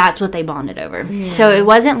 But, that's what they bonded over. Yeah. So it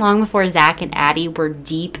wasn't long before Zach and Addie were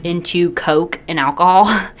deep into coke and alcohol.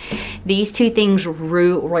 These two things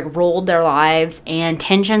rolled their lives, and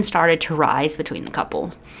tension started to rise between the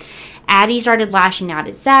couple. Addie started lashing out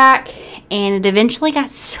at Zach, and it eventually got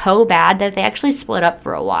so bad that they actually split up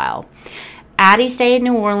for a while. Addie stayed in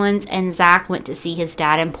New Orleans, and Zach went to see his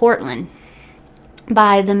dad in Portland.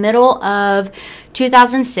 By the middle of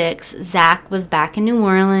 2006, Zach was back in New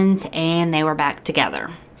Orleans, and they were back together.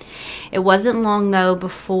 It wasn't long, though,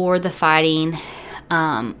 before the fighting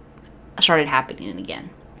started happening again.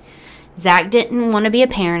 Zach didn't want to be a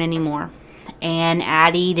parent anymore, and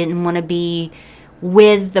Addie didn't want to be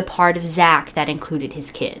with the part of Zach that included his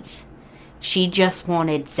kids. She just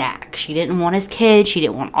wanted Zach. She didn't want his kids. She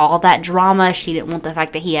didn't want all that drama. She didn't want the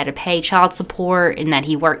fact that he had to pay child support and that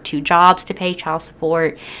he worked 2 jobs to pay child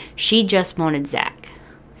support. She just wanted Zach.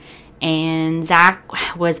 And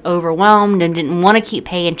Zach was overwhelmed and didn't want to keep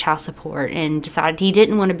paying child support and decided he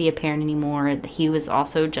didn't want to be a parent anymore. He was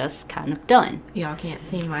also just kind of done. Y'all can't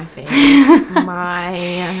see my face.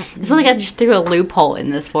 It's like I just threw a loophole in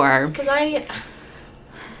this for her. Because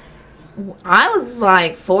I was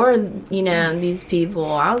like for, these people.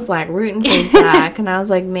 I was like rooting for Zach, and I was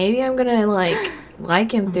like, maybe I'm gonna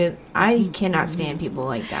like him through. I cannot stand people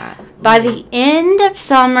like that. By the end of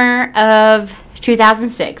summer of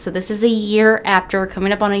 2006, so this is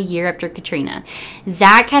coming up on a year after Katrina,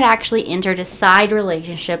 Zach had actually entered a side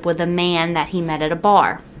relationship with a man that he met at a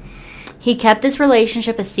bar. He kept this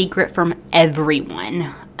relationship a secret from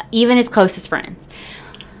everyone, even his closest friends.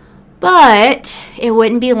 But it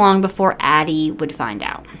wouldn't be long before Addie would find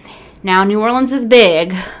out. Now, New Orleans is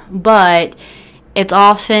big, but it's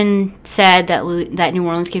often said that New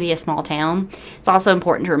Orleans can be a small town. It's also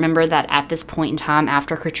important to remember that at this point in time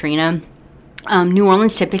after Katrina, New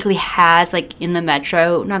Orleans typically has, in the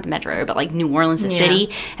metro, not the metro, but New Orleans, the city,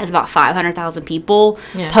 has about 500,000 people.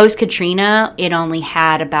 Yeah. Post-Katrina, it only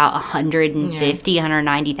had about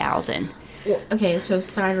 190,000. Okay, so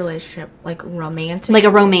side relationship, romantic? Like a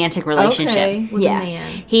romantic relationship. Okay, with a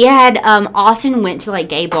man. He had often went to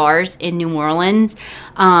gay bars in New Orleans,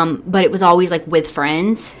 but it was always with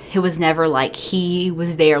friends. It was never he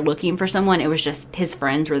was there looking for someone. It was just his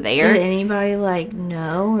friends were there. Did anybody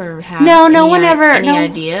know or have no idea?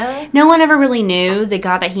 No one ever really knew. The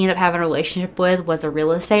guy that he ended up having a relationship with was a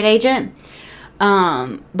real estate agent.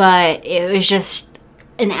 But it was just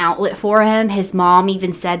an outlet for him. His mom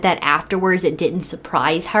even said that afterwards it didn't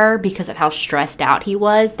surprise her because of how stressed out he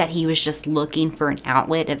was, that he was just looking for an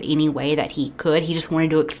outlet of any way that he could. He just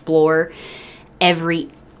wanted to explore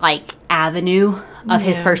every avenue of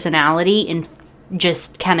his personality and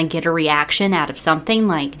just kind of get a reaction out of something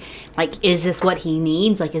like is this what he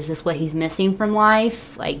needs? Is this what he's missing from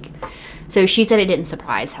life? So she said it didn't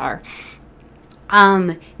surprise her.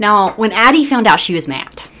 Now when Addie found out, she was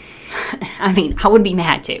mad. I mean, I would be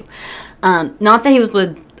mad too. Not that he was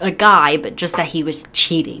with a guy, but just that he was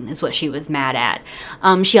cheating is what she was mad at.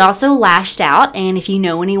 She also lashed out, and if you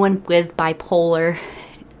know anyone with bipolar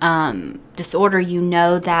disorder, you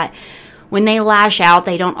know that when they lash out,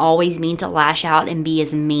 they don't always mean to lash out and be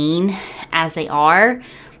as mean as they are.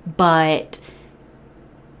 but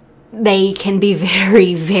they can be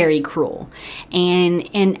very, very cruel. And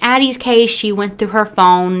in Addie's case, she went through her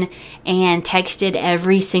phone and texted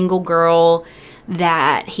every single girl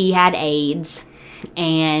that he had AIDS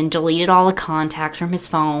and deleted all the contacts from his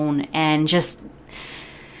phone and just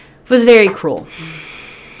was very cruel.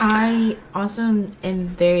 I also am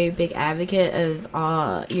very big advocate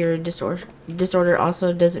of your disorder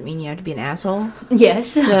also doesn't mean you have to be an asshole.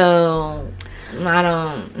 Yes. So, I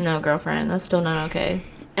don't know, girlfriend. That's still not okay.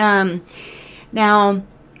 Now,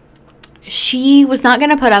 she was not going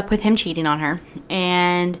to put up with him cheating on her,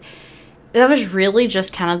 and that was really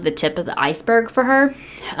just kind of the tip of the iceberg for her.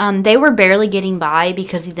 They were barely getting by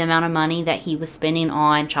because of the amount of money that he was spending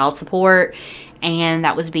on child support, and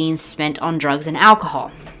that was being spent on drugs and alcohol.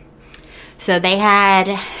 So they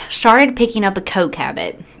had started picking up a coke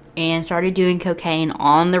habit and started doing cocaine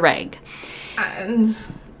on the reg.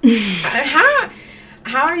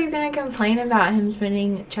 How are you going to complain about him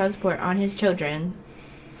spending child support on his children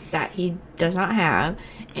that he does not have,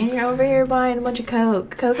 and you're over here buying a bunch of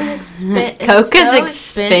coke? Coke is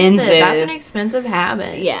expensive. That's an expensive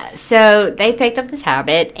habit. Yeah, so they picked up this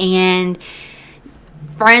habit, and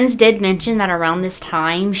friends did mention that around this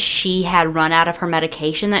time she had run out of her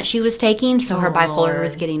medication that she was taking, so her bipolar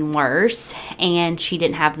was getting worse, and she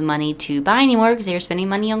didn't have the money to buy anymore because they were spending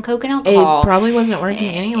money on coke and alcohol. It probably wasn't working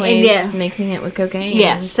anyways. Yeah. Mixing it with cocaine.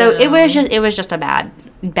 Yes, so it was just a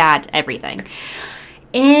bad everything.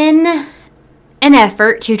 In an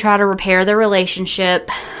effort to try to repair the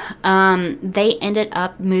relationship, they ended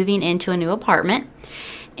up moving into a new apartment.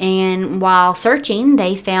 And while searching,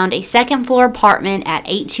 they found a second-floor apartment at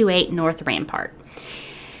 828 North Rampart.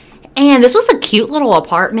 And this was a cute little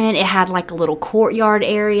apartment. It had like a little courtyard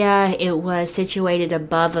area. It was situated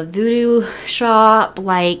above a voodoo shop,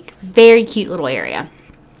 like very cute little area.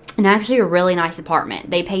 And actually a really nice apartment.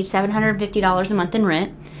 They paid $750 a month in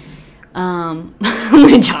rent.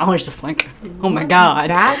 Which I was just like, oh my God.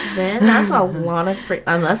 Back then, that's a lot of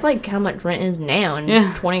that's like how much rent is now in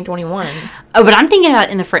 2021. Oh, but I'm thinking about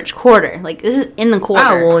in the French Quarter. Like, this is in the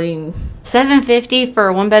Quarter. Oh, well, $750 for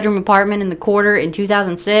a one-bedroom apartment in the Quarter in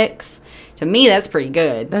 2006. To me, that's pretty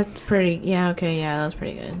good. That's pretty, that's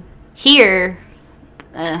pretty good. Here,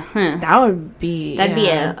 that would be... That'd be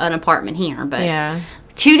an apartment here, but... Yeah.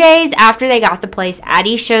 2 days after they got the place,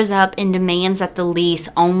 Addie shows up and demands that the lease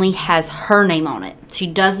only has her name on it. She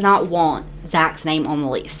does not want Zach's name on the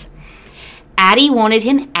lease. Addie wanted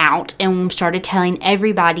him out and started telling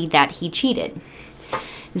everybody that he cheated.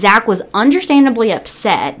 Zach was understandably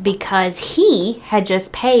upset because he had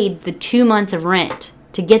just paid the 2 months of rent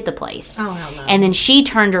to get the place. Oh, hell no. And then she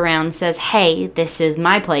turned around and says, hey, this is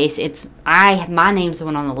my place. My name's the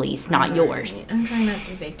one on the lease, not yours. I'm trying not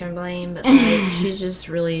to victim blame, but like, she's just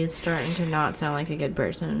really starting to not sound like a good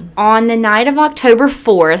person. On the night of October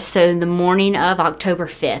 4th, so the morning of October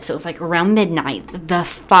 5th, so it was like around midnight, the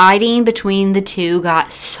fighting between the two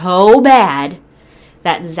got so bad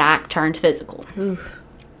that Zach turned physical. Oof.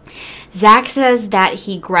 Zach says that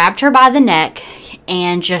he grabbed her by the neck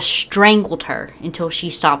and just strangled her until she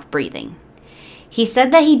stopped breathing. He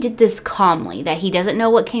said that he did this calmly, that he doesn't know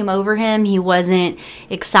what came over him. He wasn't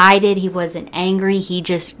excited. He wasn't angry. He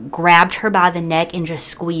just grabbed her by the neck and just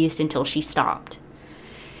squeezed until she stopped.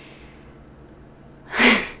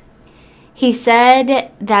 He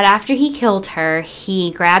said that after he killed her,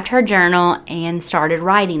 he grabbed her journal and started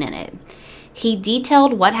writing in it. He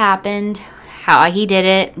detailed what happened, how he did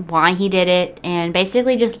it, why he did it, and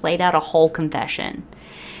basically just laid out a whole confession.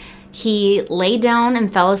 He laid down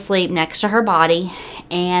and fell asleep next to her body,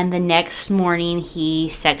 and the next morning he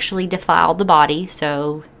sexually defiled the body.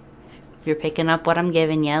 So if you're picking up what I'm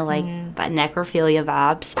giving you, like that necrophilia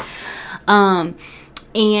vibes,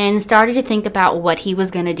 and started to think about what he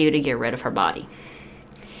was going to do to get rid of her body.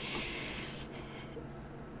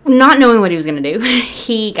 Not knowing what he was going to do,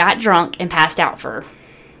 he got drunk and passed out for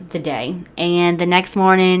the day. And the next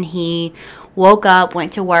morning he woke up,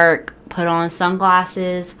 went to work, put on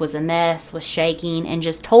sunglasses, was a mess, was shaking, and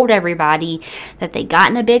just told everybody that they got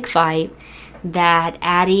in a big fight, that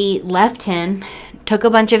Addie left him, took a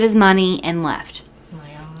bunch of his money, and left. Oh my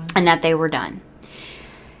God. And that they were done.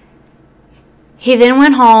 He then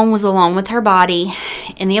went home, was alone with her body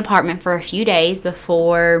in the apartment for a few days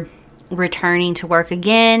before returning to work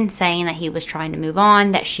again, saying that he was trying to move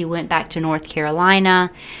on, that she went back to North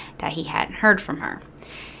Carolina, that he hadn't heard from her.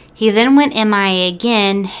 He then went MIA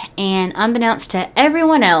again, and unbeknownst to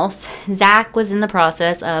everyone else, Zach was in the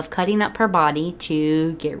process of cutting up her body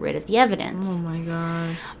to get rid of the evidence. Oh my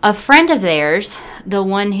gosh. A friend of theirs the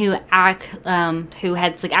one who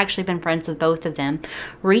had like actually been friends with both of them,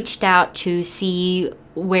 reached out to see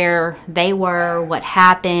where they were, what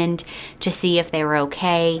happened, to see if they were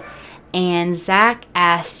okay. And Zach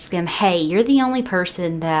asked him, "Hey, you're the only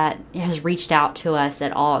person that has reached out to us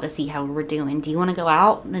at all to see how we're doing. Do you want to go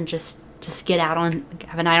out and just get out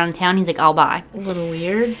have a night on town?" He's like, "I'll buy." A little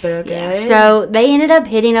weird, but okay. Yeah. So they ended up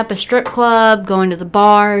hitting up a strip club, going to the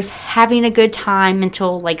bars, having a good time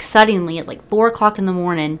until like suddenly at like 4 o'clock in the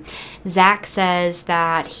morning, Zach says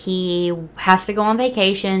that he has to go on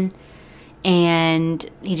vacation and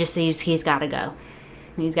he's got to go.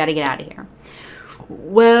 He's got to get out of here.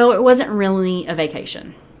 Well, it wasn't really a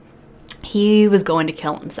vacation. He was going to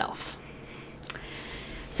kill himself.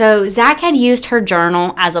 So Zach had used her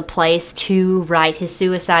journal as a place to write his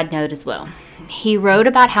suicide note as well. He wrote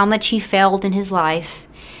about how much he failed in his life.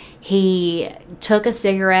 He took a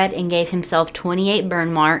cigarette and gave himself 28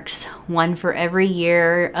 burn marks, one for every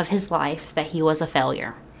year of his life that he was a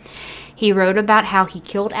failure. He wrote about how he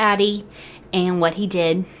killed Addie and what he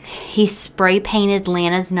did. He spray painted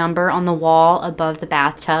Lana's number on the wall above the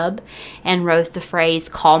bathtub and wrote the phrase,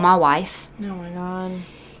 "Call my wife." Oh my God.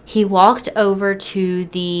 He walked over to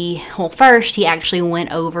first he actually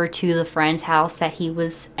went over to the friend's house that he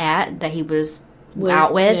was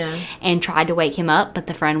out with, yeah. And tried to wake him up, but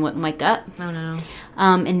the friend wouldn't wake up. Oh no.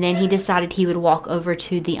 And then he decided he would walk over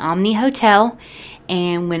to the Omni Hotel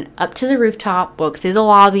and went up to the rooftop, walked through the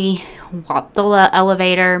lobby, walked the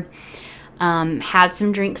elevator, had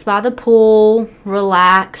some drinks by the pool,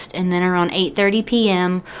 relaxed, and then around 8:30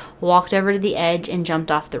 p.m. walked over to the edge and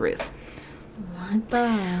jumped off the roof. What the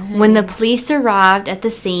heck? When the police arrived at the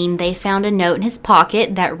scene, they found a note in his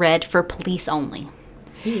pocket that read, "For police only."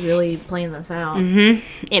 He really playing this out.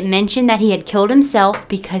 It mentioned that he had killed himself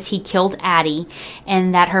because he killed Addie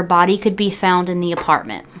and that her body could be found in the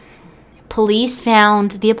apartment. Police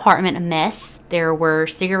found the apartment a mess. There were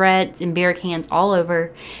cigarettes and beer cans all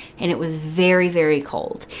over, and it was very, very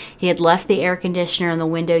cold. He had left the air conditioner in the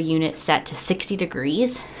window unit set to 60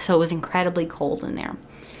 degrees, so it was incredibly cold in there.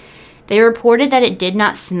 They reported that it did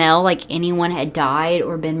not smell like anyone had died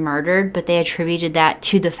or been murdered, but they attributed that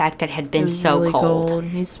to the fact that it had been so really cold.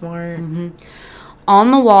 He's smart.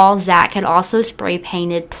 On the wall, Zach had also spray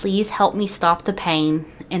painted, "Please help me stop the pain,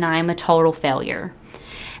 and I am a total failure."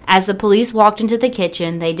 As the police walked into the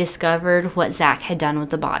kitchen, they discovered what Zach had done with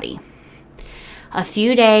the body. A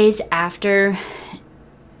few days after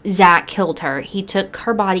Zach killed her, he took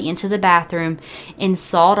her body into the bathroom and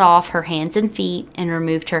sawed off her hands and feet and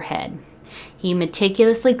removed her head. He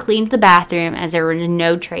meticulously cleaned the bathroom as there were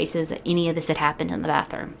no traces that any of this had happened in the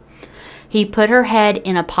bathroom. He put her head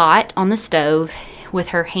in a pot on the stove with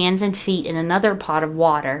her hands and feet in another pot of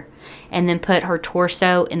water and then put her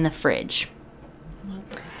torso in the fridge.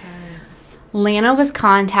 Lana was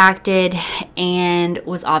contacted and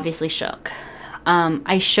was obviously shook.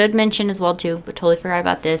 I should mention as well too, but totally forgot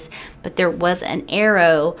about this, but there was an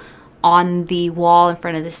arrow on the wall in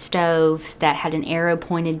front of the stove that had an arrow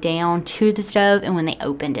pointed down to the stove, and when they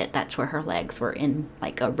opened it, that's where her legs were, in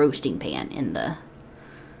like a roasting pan in the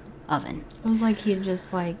oven. It was like he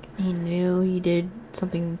just he knew he did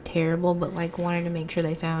something terrible, but wanted to make sure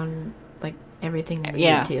they found everything they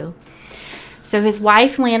needed to. So his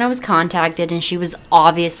wife, Lana, was contacted, and she was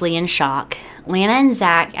obviously in shock. Lana and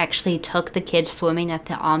Zach actually took the kids swimming at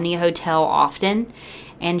the Omni Hotel often,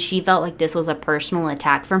 and she felt like this was a personal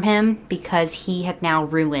attack from him because he had now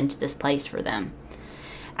ruined this place for them.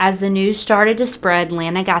 As the news started to spread,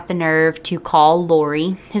 Lana got the nerve to call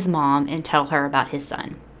Lori, his mom, and tell her about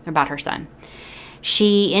her son.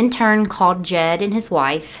 She, in turn, called Jed and his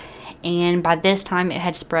wife, and by this time it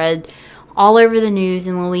had spread all over the news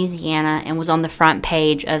in Louisiana and was on the front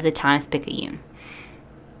page of the Times-Picayune.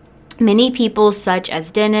 Many people, such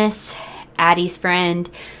as Dennis, Addie's friend,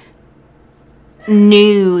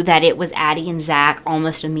 knew that it was Addie and Zach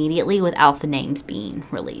almost immediately without the names being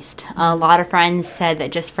released. A lot of friends said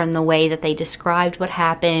that just from the way that they described what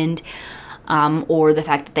happened, or the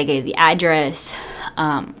fact that they gave the address,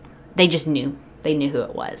 they just knew. They knew who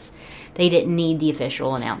it was. They didn't need the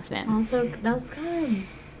official announcement. Also, that's kind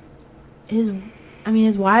of...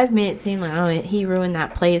 his wife made it seem like, he ruined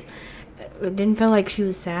that place. It didn't feel like she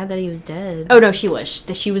was sad that he was dead. Oh no, she was.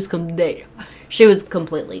 She was completely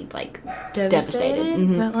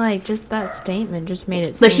devastated. But just that statement just made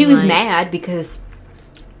it. But she was mad because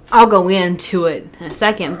I'll go into it in a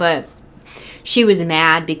second. But she was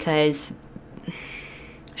mad because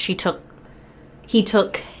he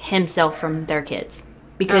took himself from their kids.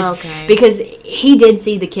 because he did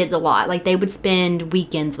see the kids a lot. Like, they would spend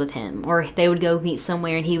weekends with him, or they would go meet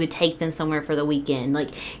somewhere and he would take them somewhere for the weekend.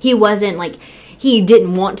 Like, he wasn't like, he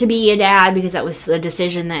didn't want to be a dad because that was a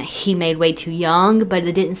decision that he made way too young, but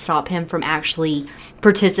it didn't stop him from actually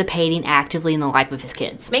participating actively in the life of his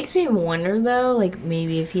kids. Makes me wonder, though, like,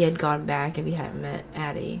 maybe if he had gone back, if he hadn't met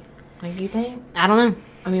Addie. Like, do you think? I don't know.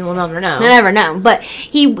 I mean, we'll never know. We'll never know. But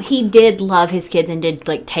he did love his kids and did,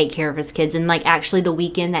 like, take care of his kids. And, like, actually the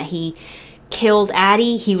weekend that he killed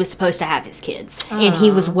Addie, he was supposed to have his kids. And he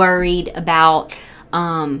was worried about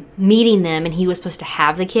meeting them, and he was supposed to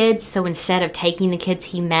have the kids. So instead of taking the kids,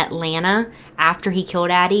 he met Lana after he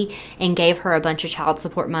killed Addie and gave her a bunch of child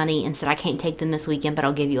support money and said, I can't take them this weekend, but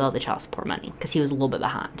I'll give you all the child support money, because he was a little bit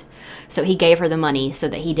behind. So he gave her the money so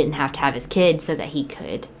that he didn't have to have his kids, so that he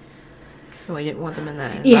could. Oh, he didn't want them in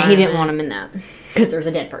that. Yeah, he didn't want them in that because there's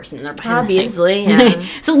a dead person in there. Obviously, yeah.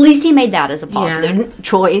 So at least he made that as a positive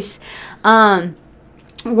choice.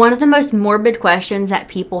 One of the most morbid questions that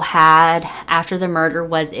people had after the murder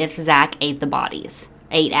was if Zach ate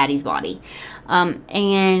Addie's body.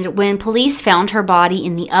 And when police found her body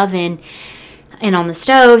in the oven and on the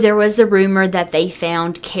stove, there was the rumor that they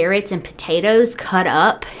found carrots and potatoes cut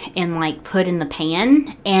up and, like, put in the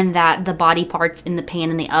pan, and that the body parts in the pan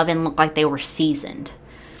in the oven looked like they were seasoned.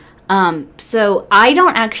 So I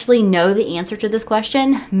don't actually know the answer to this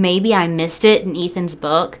question. Maybe I missed it in Ethan's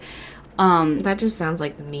book. That just sounds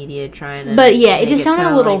like the media trying to. But yeah, it just sounded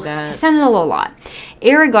a little. Like it sounded a little lot.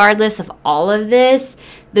 Irregardless of all of this,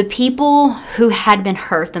 the people who had been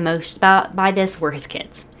hurt the most by this were his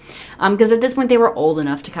kids, because at this point they were old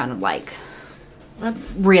enough to kind of like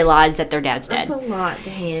realize that their dad's dead. That's a lot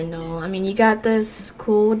to handle. I mean, you got this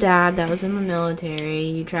cool dad that was in the military.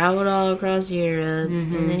 You traveled all across Europe,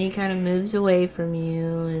 and then he kind of moves away from you,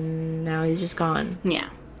 and now he's just gone. Yeah.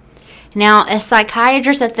 Now, a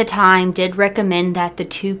psychiatrist at the time did recommend that the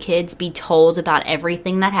two kids be told about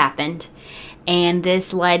everything that happened, and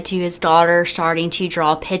this led to his daughter starting to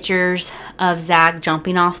draw pictures of Zach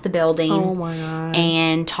jumping off the building. Oh my God.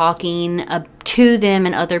 And talking to them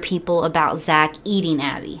and other people about Zach eating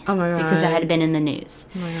Abby. Oh my God. Because that had been in the news.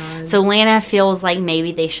 Oh my God. So Lana feels like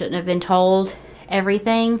maybe they shouldn't have been told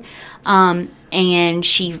everything. And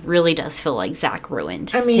she really does feel like Zach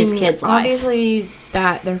ruined his kid's life. Obviously,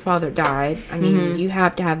 that their father died. I mean, you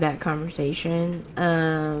have to have that conversation.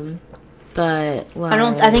 But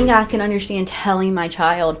like, I think I can understand telling my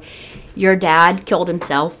child, your dad killed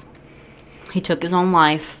himself. He took his own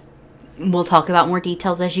life. We'll talk about more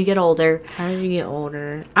details as you get older. As you get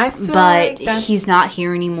older, but he's not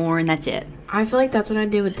here anymore, and that's it. I feel like that's what I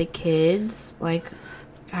did with the kids, like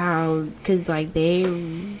how, because like they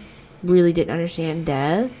really didn't understand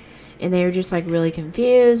death, and they were just like really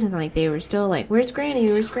confused, and like they were still like, where's Granny,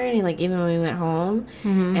 like even when we went home,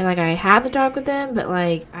 and like I had to talk with them, but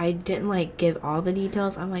like I didn't like give all the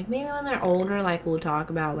details. I'm like, maybe when they're older, like we'll talk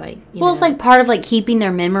about like you know. It's like part of like keeping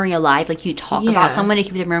their memory alive. Like you talk about someone to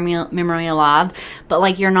keep their memory alive, but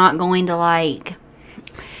like you're not going to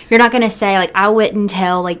say like, I wouldn't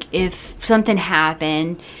tell, like if something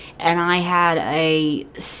happened and I had a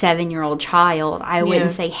 7-year-old child, I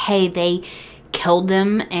wouldn't say, hey, they killed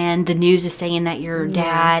them and the news is saying that your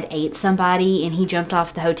dad ate somebody and he jumped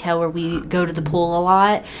off the hotel where we go to the pool a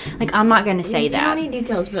lot. Like, I'm not going to say that. I don't need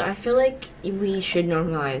details, but I feel like we should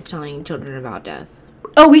normalize telling children about death.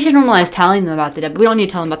 Oh, we should normalize telling them about the death, but we don't need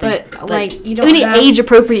to tell them about you don't. We need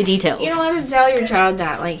age-appropriate details. You don't have to tell your child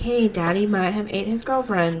that, like, hey, Daddy might have ate his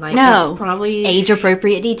girlfriend. Like, no, that's probably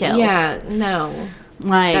age-appropriate details. Yeah, no.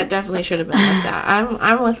 Like, that definitely should have been like that.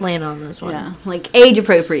 I'm with Lana on this one. Yeah, like age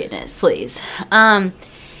appropriateness, please.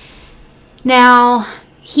 Now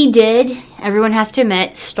he did, everyone has to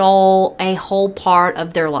admit, stole a whole part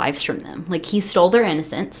of their lives from them. Like, he stole their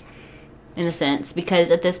innocence, in a sense, because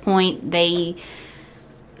at this point they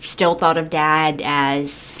still thought of Dad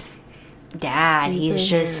as Dad. He's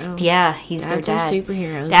just, he's their dad.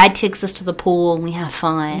 Superheroes. Dad takes us to the pool and we have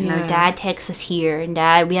fun. Or Dad takes us here and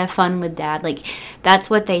we have fun with Dad. Like, that's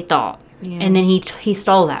what they thought. Yeah. And then he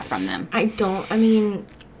stole that from them. I mean,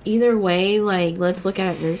 either way, like, let's look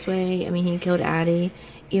at it this way. I mean, he killed Addie.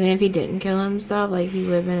 Even if he didn't kill himself, like, he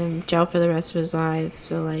would have been in jail for the rest of his life.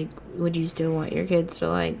 So, like, would you still want your kids to,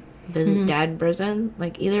 like, visit Dad in prison?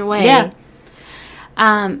 Like, either way. Yeah.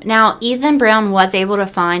 Now, Ethan Brown was able to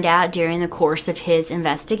find out during the course of his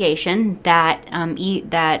investigation that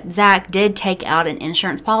that Zach did take out an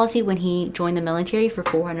insurance policy when he joined the military for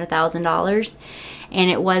 $400,000, and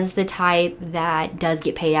it was the type that does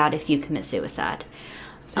get paid out if you commit suicide.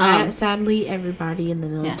 Sadly, everybody in the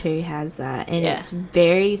military has that, and it's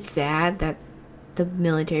very sad that the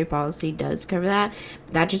military policy does cover that.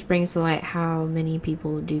 That just brings to light how many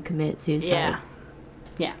people do commit suicide.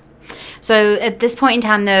 Yeah. So at this point in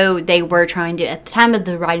time, though, they were trying to, at the time of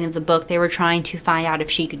the writing of the book, they were trying to find out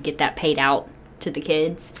if she could get that paid out to the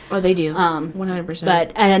kids. Oh, they do. 100%.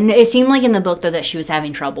 But it seemed like in the book, though, that she was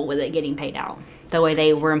having trouble with it getting paid out. The way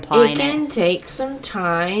they were implying it can take some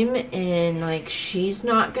time, and like she's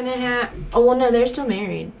not gonna have. Oh well, no, they're still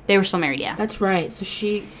married. They were still married, yeah. That's right. So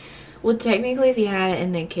well, technically, if you had it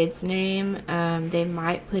in the kid's name, they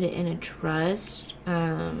might put it in a trust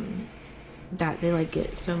that they like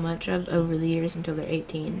get so much of over the years until they're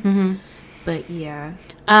 18. Mm-hmm. But yeah.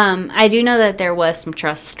 I do know that there was some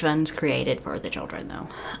trust funds created for the children, though.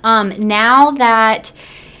 Now that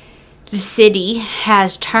the city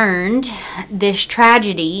has turned this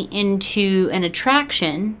tragedy into an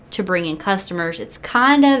attraction to bring in customers, it's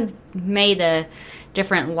kind of made a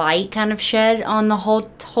different light kind of shed on the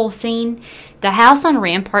whole scene. The house on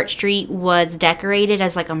Rampart Street was decorated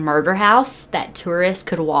as like a murder house that tourists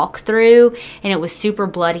could walk through, and it was super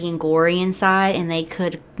bloody and gory inside, and they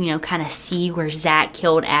could, kind of see where Zach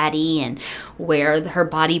killed Addie and where her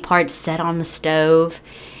body parts set on the stove,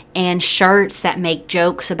 and shirts that make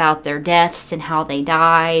jokes about their deaths and how they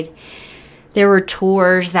died. There were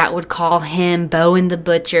tours that would call him Bowen the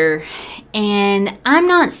Butcher. And I'm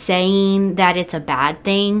not saying that it's a bad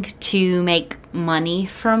thing to make money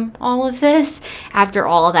from all of this. After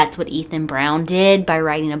all, that's what Ethan Brown did by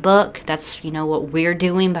writing a book. That's, what we're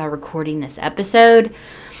doing by recording this episode.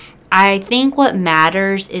 I think what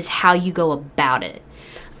matters is how you go about it.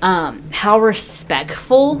 How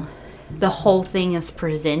respectful the whole thing is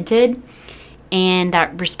presented. And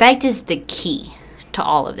that respect is the key to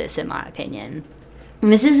all of this, in my opinion.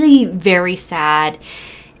 And this is a very sad,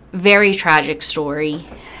 very tragic story.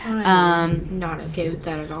 I'm not okay with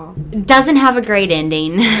that at all. Doesn't have a great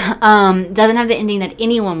ending. Doesn't have the ending that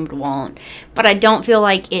anyone would want. But I don't feel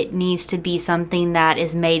like it needs to be something that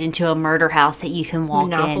is made into a murder house that you can walk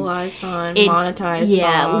monopolized on, monetized.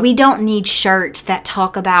 Yeah, off. We don't need shirts that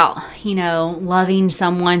talk about, loving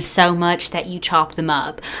someone so much that you chop them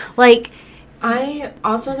up. I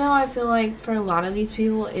also, though, I feel like for a lot of these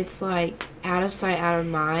people, it's, like, out of sight, out of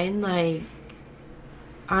mind. Like,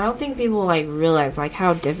 I don't think people, like, realize, like,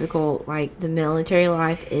 how difficult, like, the military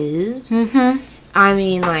life is. Mm-hmm. I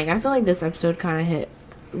mean, like, I feel like this episode kind of hit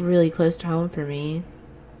really close to home for me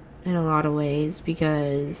in a lot of ways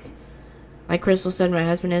because, like Crystal said, my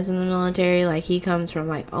husband is in the military. Like, he comes from,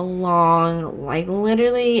 like, a long, like,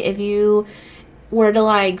 literally, if you were to,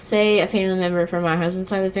 like, say a family member from my husband's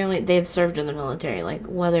side of the family, they've served in the military, like,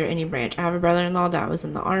 whether any branch. I have a brother-in-law that was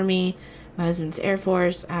in the Army. My husband's Air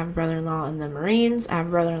Force. I have a brother-in-law in the Marines. I have a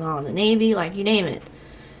brother-in-law in the Navy. Like, you name it.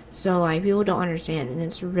 So, like, people don't understand. And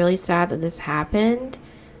it's really sad that this happened.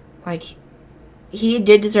 Like, he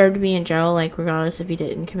did deserve to be in jail, like, regardless if he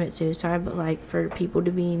didn't commit suicide. But, like, for people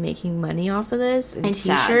to be making money off of this and it's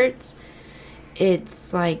T-shirts, sad.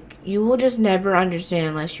 It's, like, you will just never understand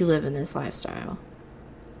unless you live in this lifestyle.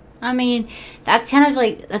 I mean, that's kind of,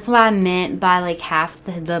 like, that's what I meant by, like, half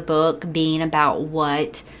the book being about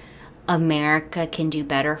what America can do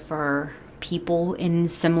better for people in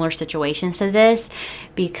similar situations to this,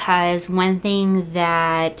 because one thing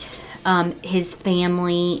that his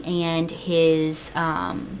family and his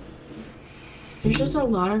there's just a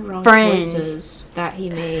lot of wrong friends choices that he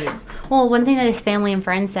made. Well, one thing that his family and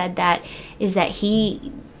friends said that is that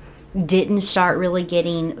he didn't start really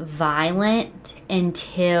getting violent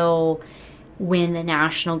until when the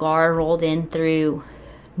National Guard rolled in through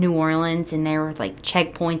New Orleans, and there were like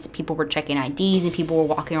checkpoints, and people were checking IDs, and people were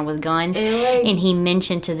walking around with guns. And he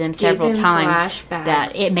mentioned to them several times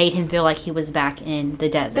that it made him feel like he was back in the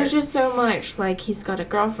desert. There's just so much. Like, he's got a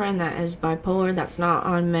girlfriend that is bipolar, that's not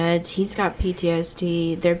on meds. He's got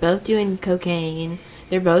PTSD. They're both doing cocaine.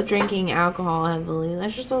 They're both drinking alcohol heavily.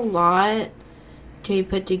 That's just a lot to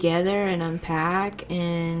put together and unpack,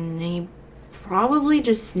 and he probably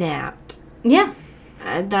just snapped. Yeah.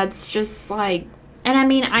 That's just like... And I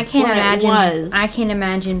mean, I can't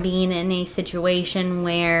imagine being in a situation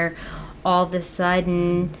where all of a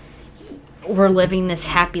sudden we're living this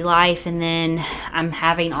happy life, and then I'm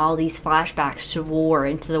having all these flashbacks to war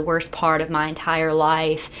and to the worst part of my entire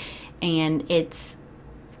life, and it's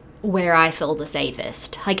where I feel the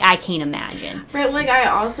safest. Like, I can't imagine. Right, like, I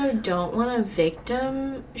also don't want to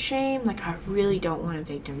victim shame. Like, I really don't want to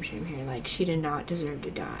victim shame here. Like, she did not deserve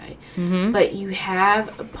to die. Mm-hmm. But you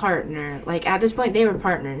have a partner. Like, at this point, they were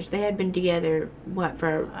partners. They had been together, what,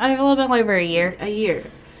 for... a little bit over a year. A year.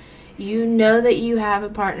 You know that you have a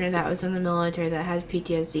partner that was in the military that has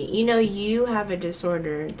PTSD. You know you have a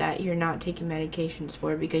disorder that you're not taking medications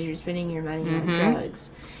for because you're spending your money on drugs.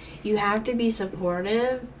 You have to be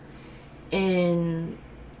supportive, and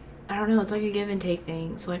I don't know, it's like a give and take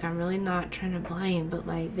thing. So, like, I'm really not trying to blame, but,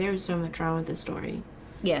 like, there's so much wrong with this story.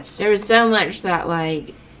 Yes. There was so much that,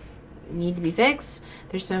 like, need to be fixed.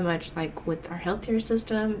 There's so much, like, with our healthcare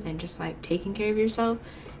system and just, like, taking care of yourself.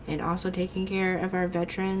 And also taking care of our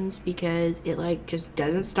veterans, because it, like, just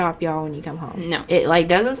doesn't stop, y'all, when you come home. No. It, like,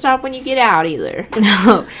 doesn't stop when you get out, either.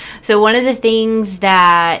 No. So one of the things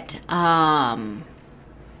that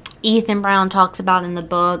Ethan Brown talks about in the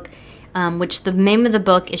book, which the name of the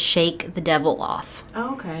book is Shake the Devil Off.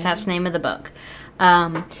 Oh, okay. That's the name of the book.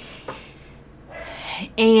 And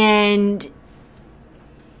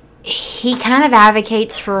he kind of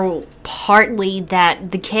advocates for partly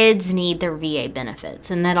that the kids need their VA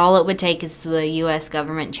benefits, and that all it would take is the U.S.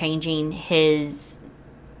 government changing his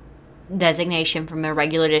designation from a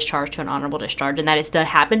regular discharge to an honorable discharge, and that it's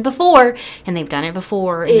happened before, and they've done it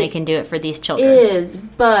before, and they can do it for these children. It is,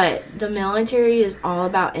 but the military is all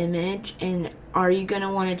about image, and are you going to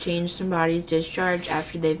want to change somebody's discharge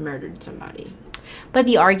after they've murdered somebody? But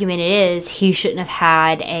the argument is he shouldn't have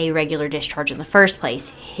had a regular discharge in the first place.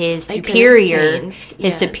 His superior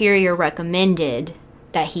recommended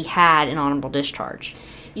that he had an honorable discharge.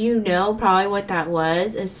 You know, probably what that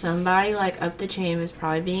was is somebody, like, up the chain was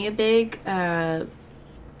probably being a big, the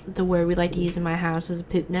word we like to use in my house is a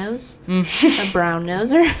poop nose, a brown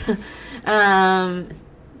noser.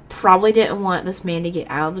 Probably didn't want this man to get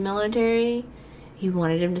out of the military. He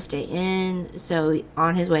wanted him to stay in, so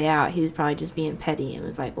on his way out, he was probably just being petty and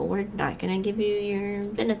was like, well, we're not going to give you your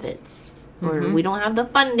benefits, or we don't have the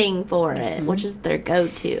funding for it, which is their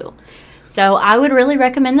go-to. So I would really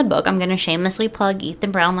recommend the book. I'm going to shamelessly plug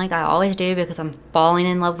Ethan Brown like I always do, because I'm falling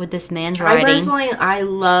in love with this man's writing. I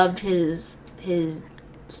loved his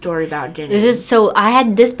story about Jenny. I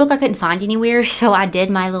had this book I couldn't find anywhere, so I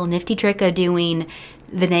did my little nifty trick of doing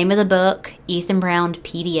the name of the book, Ethan Brown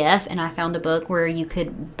PDF, and I found a book where you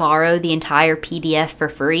could borrow the entire PDF for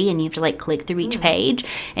free, and you have to, like, click through each page,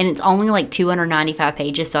 and it's only like 295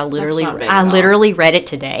 pages, so I literally read it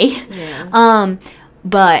today. Yeah.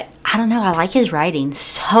 But I don't know, I like his writing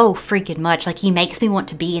so freaking much. Like, he makes me want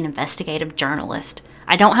to be an investigative journalist.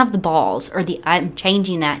 I don't have the balls, I'm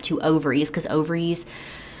changing that to ovaries, because ovaries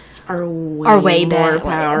are way more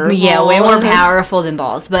powerful. Yeah, way more powerful than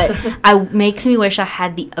balls. But it makes me wish I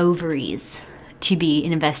had the ovaries to be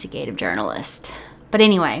an investigative journalist. But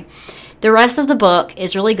anyway, the rest of the book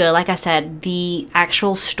is really good. Like I said, the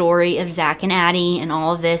actual story of Zach and Addie and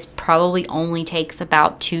all of this probably only takes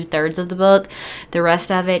about 2/3 of the book. The rest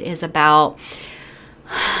of it is about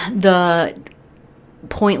the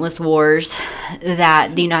pointless wars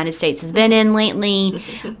that the United States has been in lately.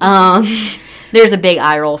 There's a big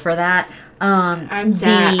eye roll for that. I'm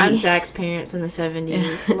Zach's parents in the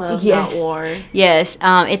 70s. Love that war. Yes.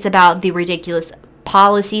 It's about the ridiculous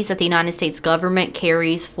policies that the United States government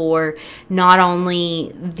carries for not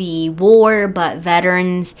only the war but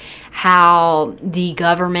veterans, how the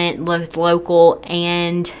government, both local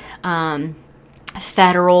and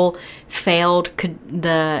federal, failed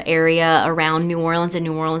the area around New Orleans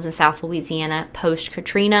and South Louisiana post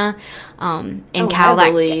Katrina, and how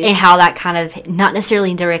that kind of not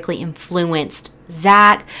necessarily directly influenced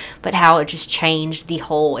Zach, but how it just changed the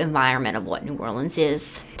whole environment of what New Orleans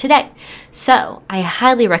is today. So I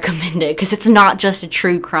highly recommend it, because it's not just a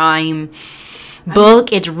true crime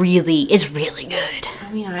book. It's really good.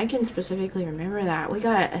 I mean, I can specifically remember that. We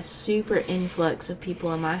got a super influx of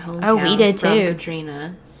people in my hometown. Oh, we did from too.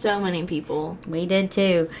 Katrina. So many people. We did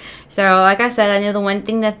too. So, like I said, I know the one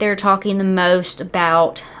thing that they're talking the most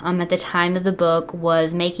about at the time of the book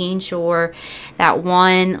was making sure that,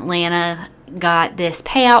 one, Lana got this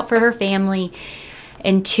payout for her family,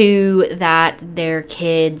 and two, that their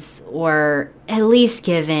kids were at least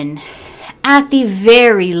given, at the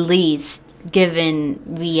very least, given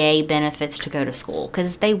VA benefits to go to school,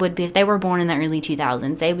 because they would be, if they were born in the early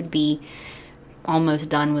 2000s, they would be almost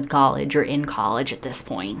done with college or in college at this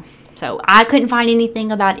point. So I couldn't find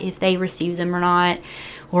anything about if they received them or not,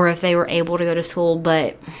 or if they were able to go to school.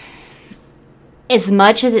 But as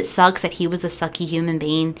much as it sucks that he was a sucky human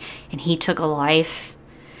being and he took a life,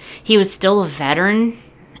 he was still a veteran,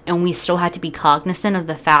 and we still have to be cognizant of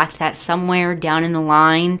the fact that somewhere down in the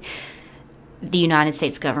line, the United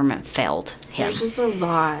States government failed him. There's just a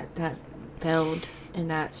lot that failed in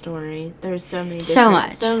that story. There's so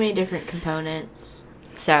many different components.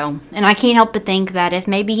 So, and I can't help but think that if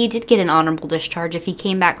maybe he did get an honorable discharge, if he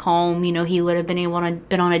came back home, he would have been able to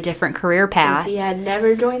been on a different career path. If he had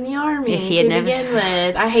never joined the Army If he had never begin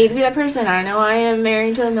with. I hate to be that person. I know I am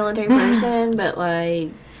married to a military person, but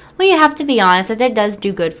Well, you have to be honest that does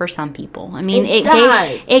do good for some people. I mean, it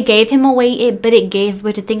does. It gave him a way, but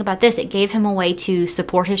to think about this, it gave him a way to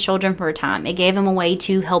support his children for a time. It gave him a way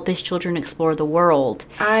to help his children explore the world.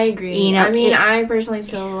 I agree. I personally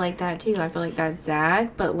feel like that too. I feel like that's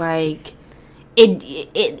sad, but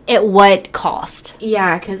it at what cost?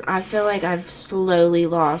 Yeah, because I feel like I've slowly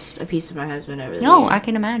lost a piece of my husband over the No, years. I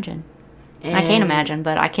can imagine. I can't imagine,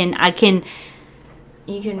 but I can.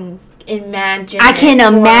 You can imagine. I can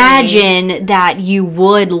imagine that you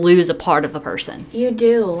would lose a part of a person. You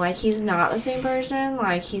do. He's not the same person.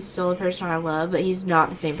 He's still a person I love, but he's not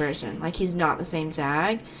the same person. He's not the same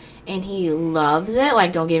Zach. And he loves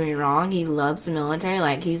it. Don't get me wrong. He loves the military.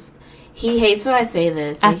 He hates when I say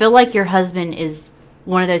this. I feel like your husband is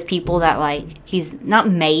one of those people that, he's not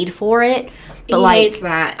made for it. But he hates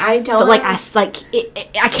that. I tell him.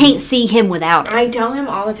 I can't see him without it. I tell him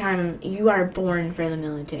all the time, you are born for the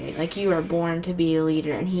military. You are born to be a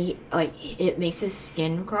leader. And he, it makes his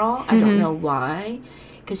skin crawl. I don't know why.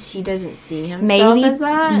 Because he doesn't see himself as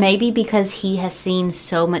that. Maybe because he has seen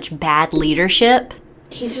so much bad leadership.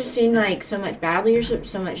 He's just seen, so much bad leadership,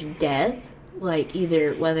 so much death.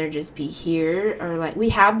 Either whether it just be here or, we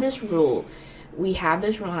have this rule. And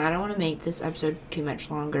I don't want to make this episode too much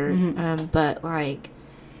longer, but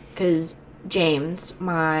because James,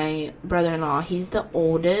 my brother-in-law, he's the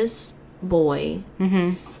oldest boy,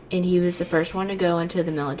 and he was the first one to go into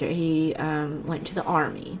the military. He went to the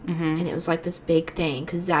Army, and it was this big thing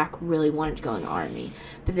because Zach really wanted to go in the Army,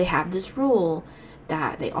 but they have this rule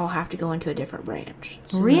that they all have to go into a different branch.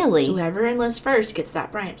 So really? Whoever enlists first gets that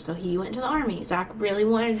branch. So he went to the Army. Zach really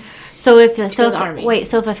wanted So if Army. Wait,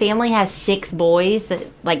 so if a family has 6 boys, that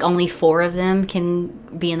only 4 of them can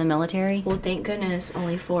be in the military? Well, thank goodness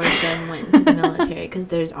only 4 of them went into the military because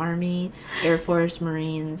there's Army, Air Force,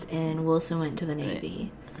 Marines, and Wilson went to the Navy.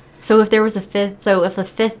 So if there was a 5th, if a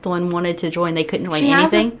 5th one wanted to join, they couldn't join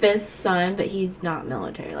anything? She has a 5th son, but he's not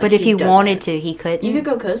military. But if he wanted to, he couldn't? You could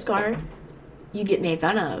go Coast Guard. You'd get made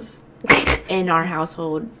fun of. In our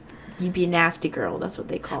household, you'd be a nasty girl. That's what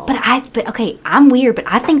they call it. But okay, I'm weird, but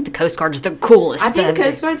I think the Coast Guard's the coolest. I think the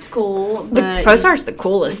Coast Guard's cool, but the Coast Guard's the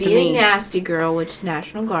coolest to me. Be a nasty girl, which is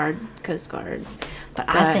National Guard, Coast Guard. But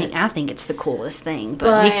I think it's the coolest thing.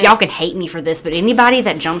 But y'all can hate me for this, but anybody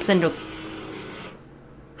that jumps into...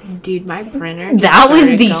 Dude, my printer that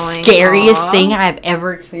was the scariest thing I've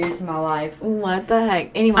ever experienced in my life. What the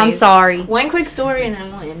heck? Anyway, I'm sorry. One quick story and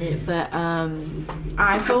then we'll end it. But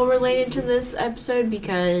I feel related to this episode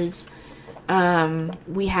because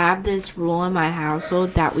we have this rule in my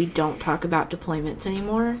household that we don't talk about deployments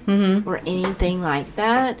anymore or anything like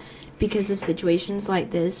that because of situations like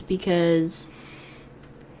this. Because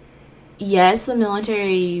yes, the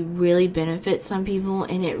military really benefits some people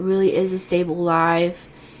and it really is a stable life.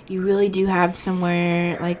 You really do have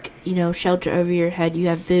somewhere, shelter over your head. You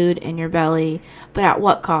have food in your belly. But at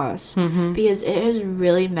what cost? Because it has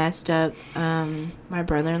really messed up my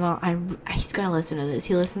brother-in-law. He's going to listen to this.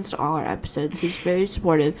 He listens to all our episodes. He's very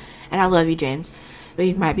supportive. And I love you, James. But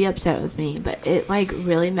he might be upset with me. But it,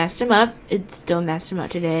 really messed him up. It still messed him up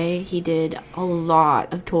today. He did a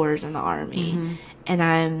lot of tours in the Army. And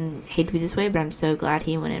I hate to be this way, but I'm so glad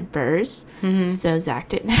he went in first. So Zach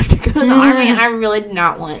didn't have to go to the Army. And I really did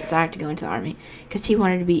not want Zach to go into the Army. Because he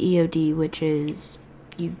wanted to be EOD, which is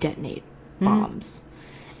you detonate bombs.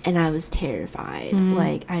 And I was terrified.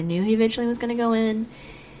 I knew he eventually was going to go in.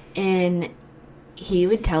 And he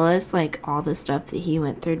would tell us, all the stuff that he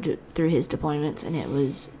went through his deployments. And it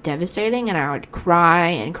was devastating. And I would cry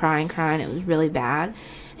and cry and cry. And it was really bad.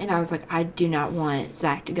 And I was like, I do not want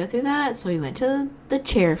Zach to go through that. So he went to the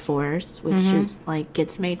chair force, which is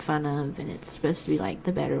gets made fun of, and it's supposed to be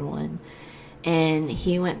the better one. And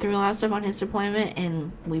he went through a lot of stuff on his deployment,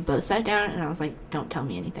 and we both sat down, and I was like, don't tell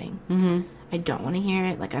me anything. I don't want to hear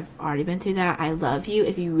it. I've already been through that. I love you.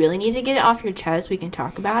 If you really need to get it off your chest, we can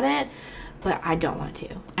talk about it. But I don't want to.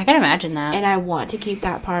 I can imagine that. And I want to keep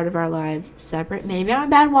that part of our lives separate. Maybe I'm a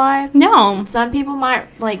bad wife. No. Some people might,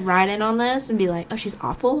 write in on this and be like, oh, she's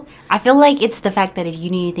awful. I feel like it's the fact that if you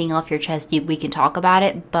need anything off your chest, we can talk about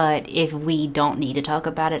it. But if we don't need to talk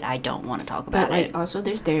about it, I don't want to talk about it. But, also,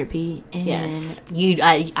 there's therapy. And yes.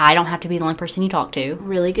 I don't have to be the only person you talk to.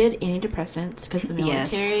 Really good antidepressants. Because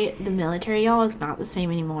the military, y'all, is not the same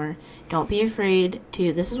anymore. Don't be afraid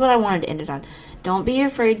to... This is what I wanted to end it on. Don't be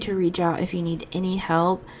afraid to reach out if you need any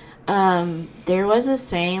help. There was a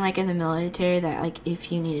saying, like, in the military that, like,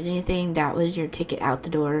 if you needed anything, that was your ticket out the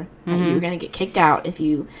door. Like, you were going to get kicked out if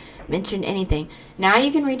you mentioned anything. Now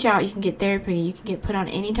you can reach out, you can get therapy, you can get put on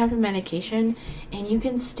any type of medication, and you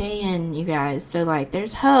can stay in, you guys. So, like,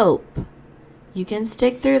 there's hope. You can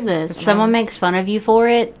stick through this. If someone makes fun of you for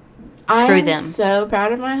it, screw them. I'm so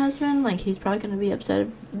proud of my husband. Like, he's probably going to be upset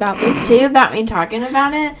about this, too, about me talking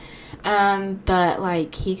about it. But,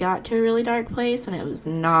 like, he got to a really dark place, and it was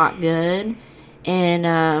not good.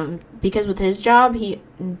 And, because with his job,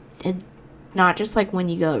 not just, like, when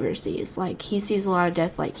you go overseas. Like, he sees a lot of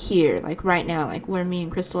death, like, here. Like, right now, like, where me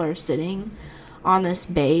and Crystal are sitting on this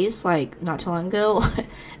base. Like, not too long ago,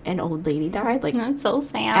 an old lady died. Like, That's so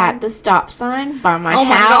sad. at the stop sign by my house. Oh,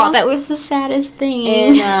 my God. That was the saddest thing.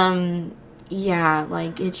 And, yeah,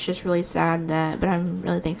 like, it's just really sad but I'm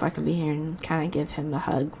really thankful I can be here and kind of give him a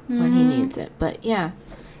hug when he needs it. But, yeah,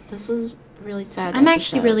 this was really sad. I'm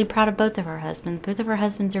actually really proud of both of our husbands. Both of our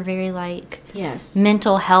husbands are very, like, yes,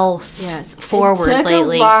 mental health forward it took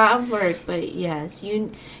lately. a lot of work, but, yes,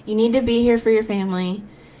 you need to be here for your family,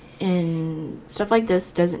 and stuff like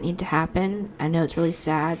this doesn't need to happen. I know it's really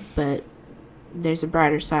sad, but there's a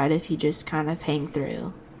brighter side if you just kind of hang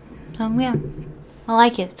through. Yeah. I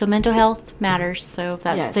like it. So mental health matters. So if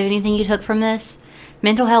that's anything you took from this,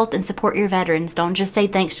 mental health, and support your veterans. Don't just say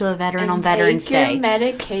thanks to a veteran on Veterans Day. Take your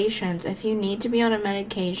medications. If you need to be on a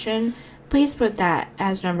medication, please put that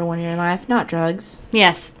as number one in your life, not drugs.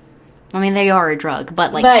 Yes. I mean, they are a drug,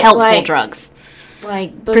 but helpful drugs.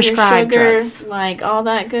 Like prescribed sugar, drugs. Like all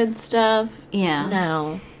that good stuff. Yeah.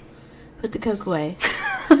 No. Put the Coke away.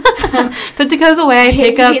 Put the Coke away.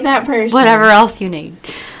 Pick up that person. Whatever else you need.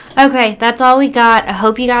 Okay, that's all we got. I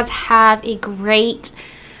hope you guys have a great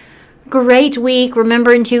week.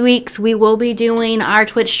 Remember, in 2 weeks, we will be doing our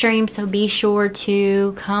Twitch stream, so be sure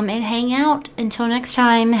to come and hang out. Until next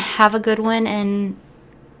time, have a good one, and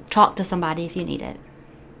talk to somebody if you need it.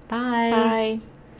 Bye. Bye.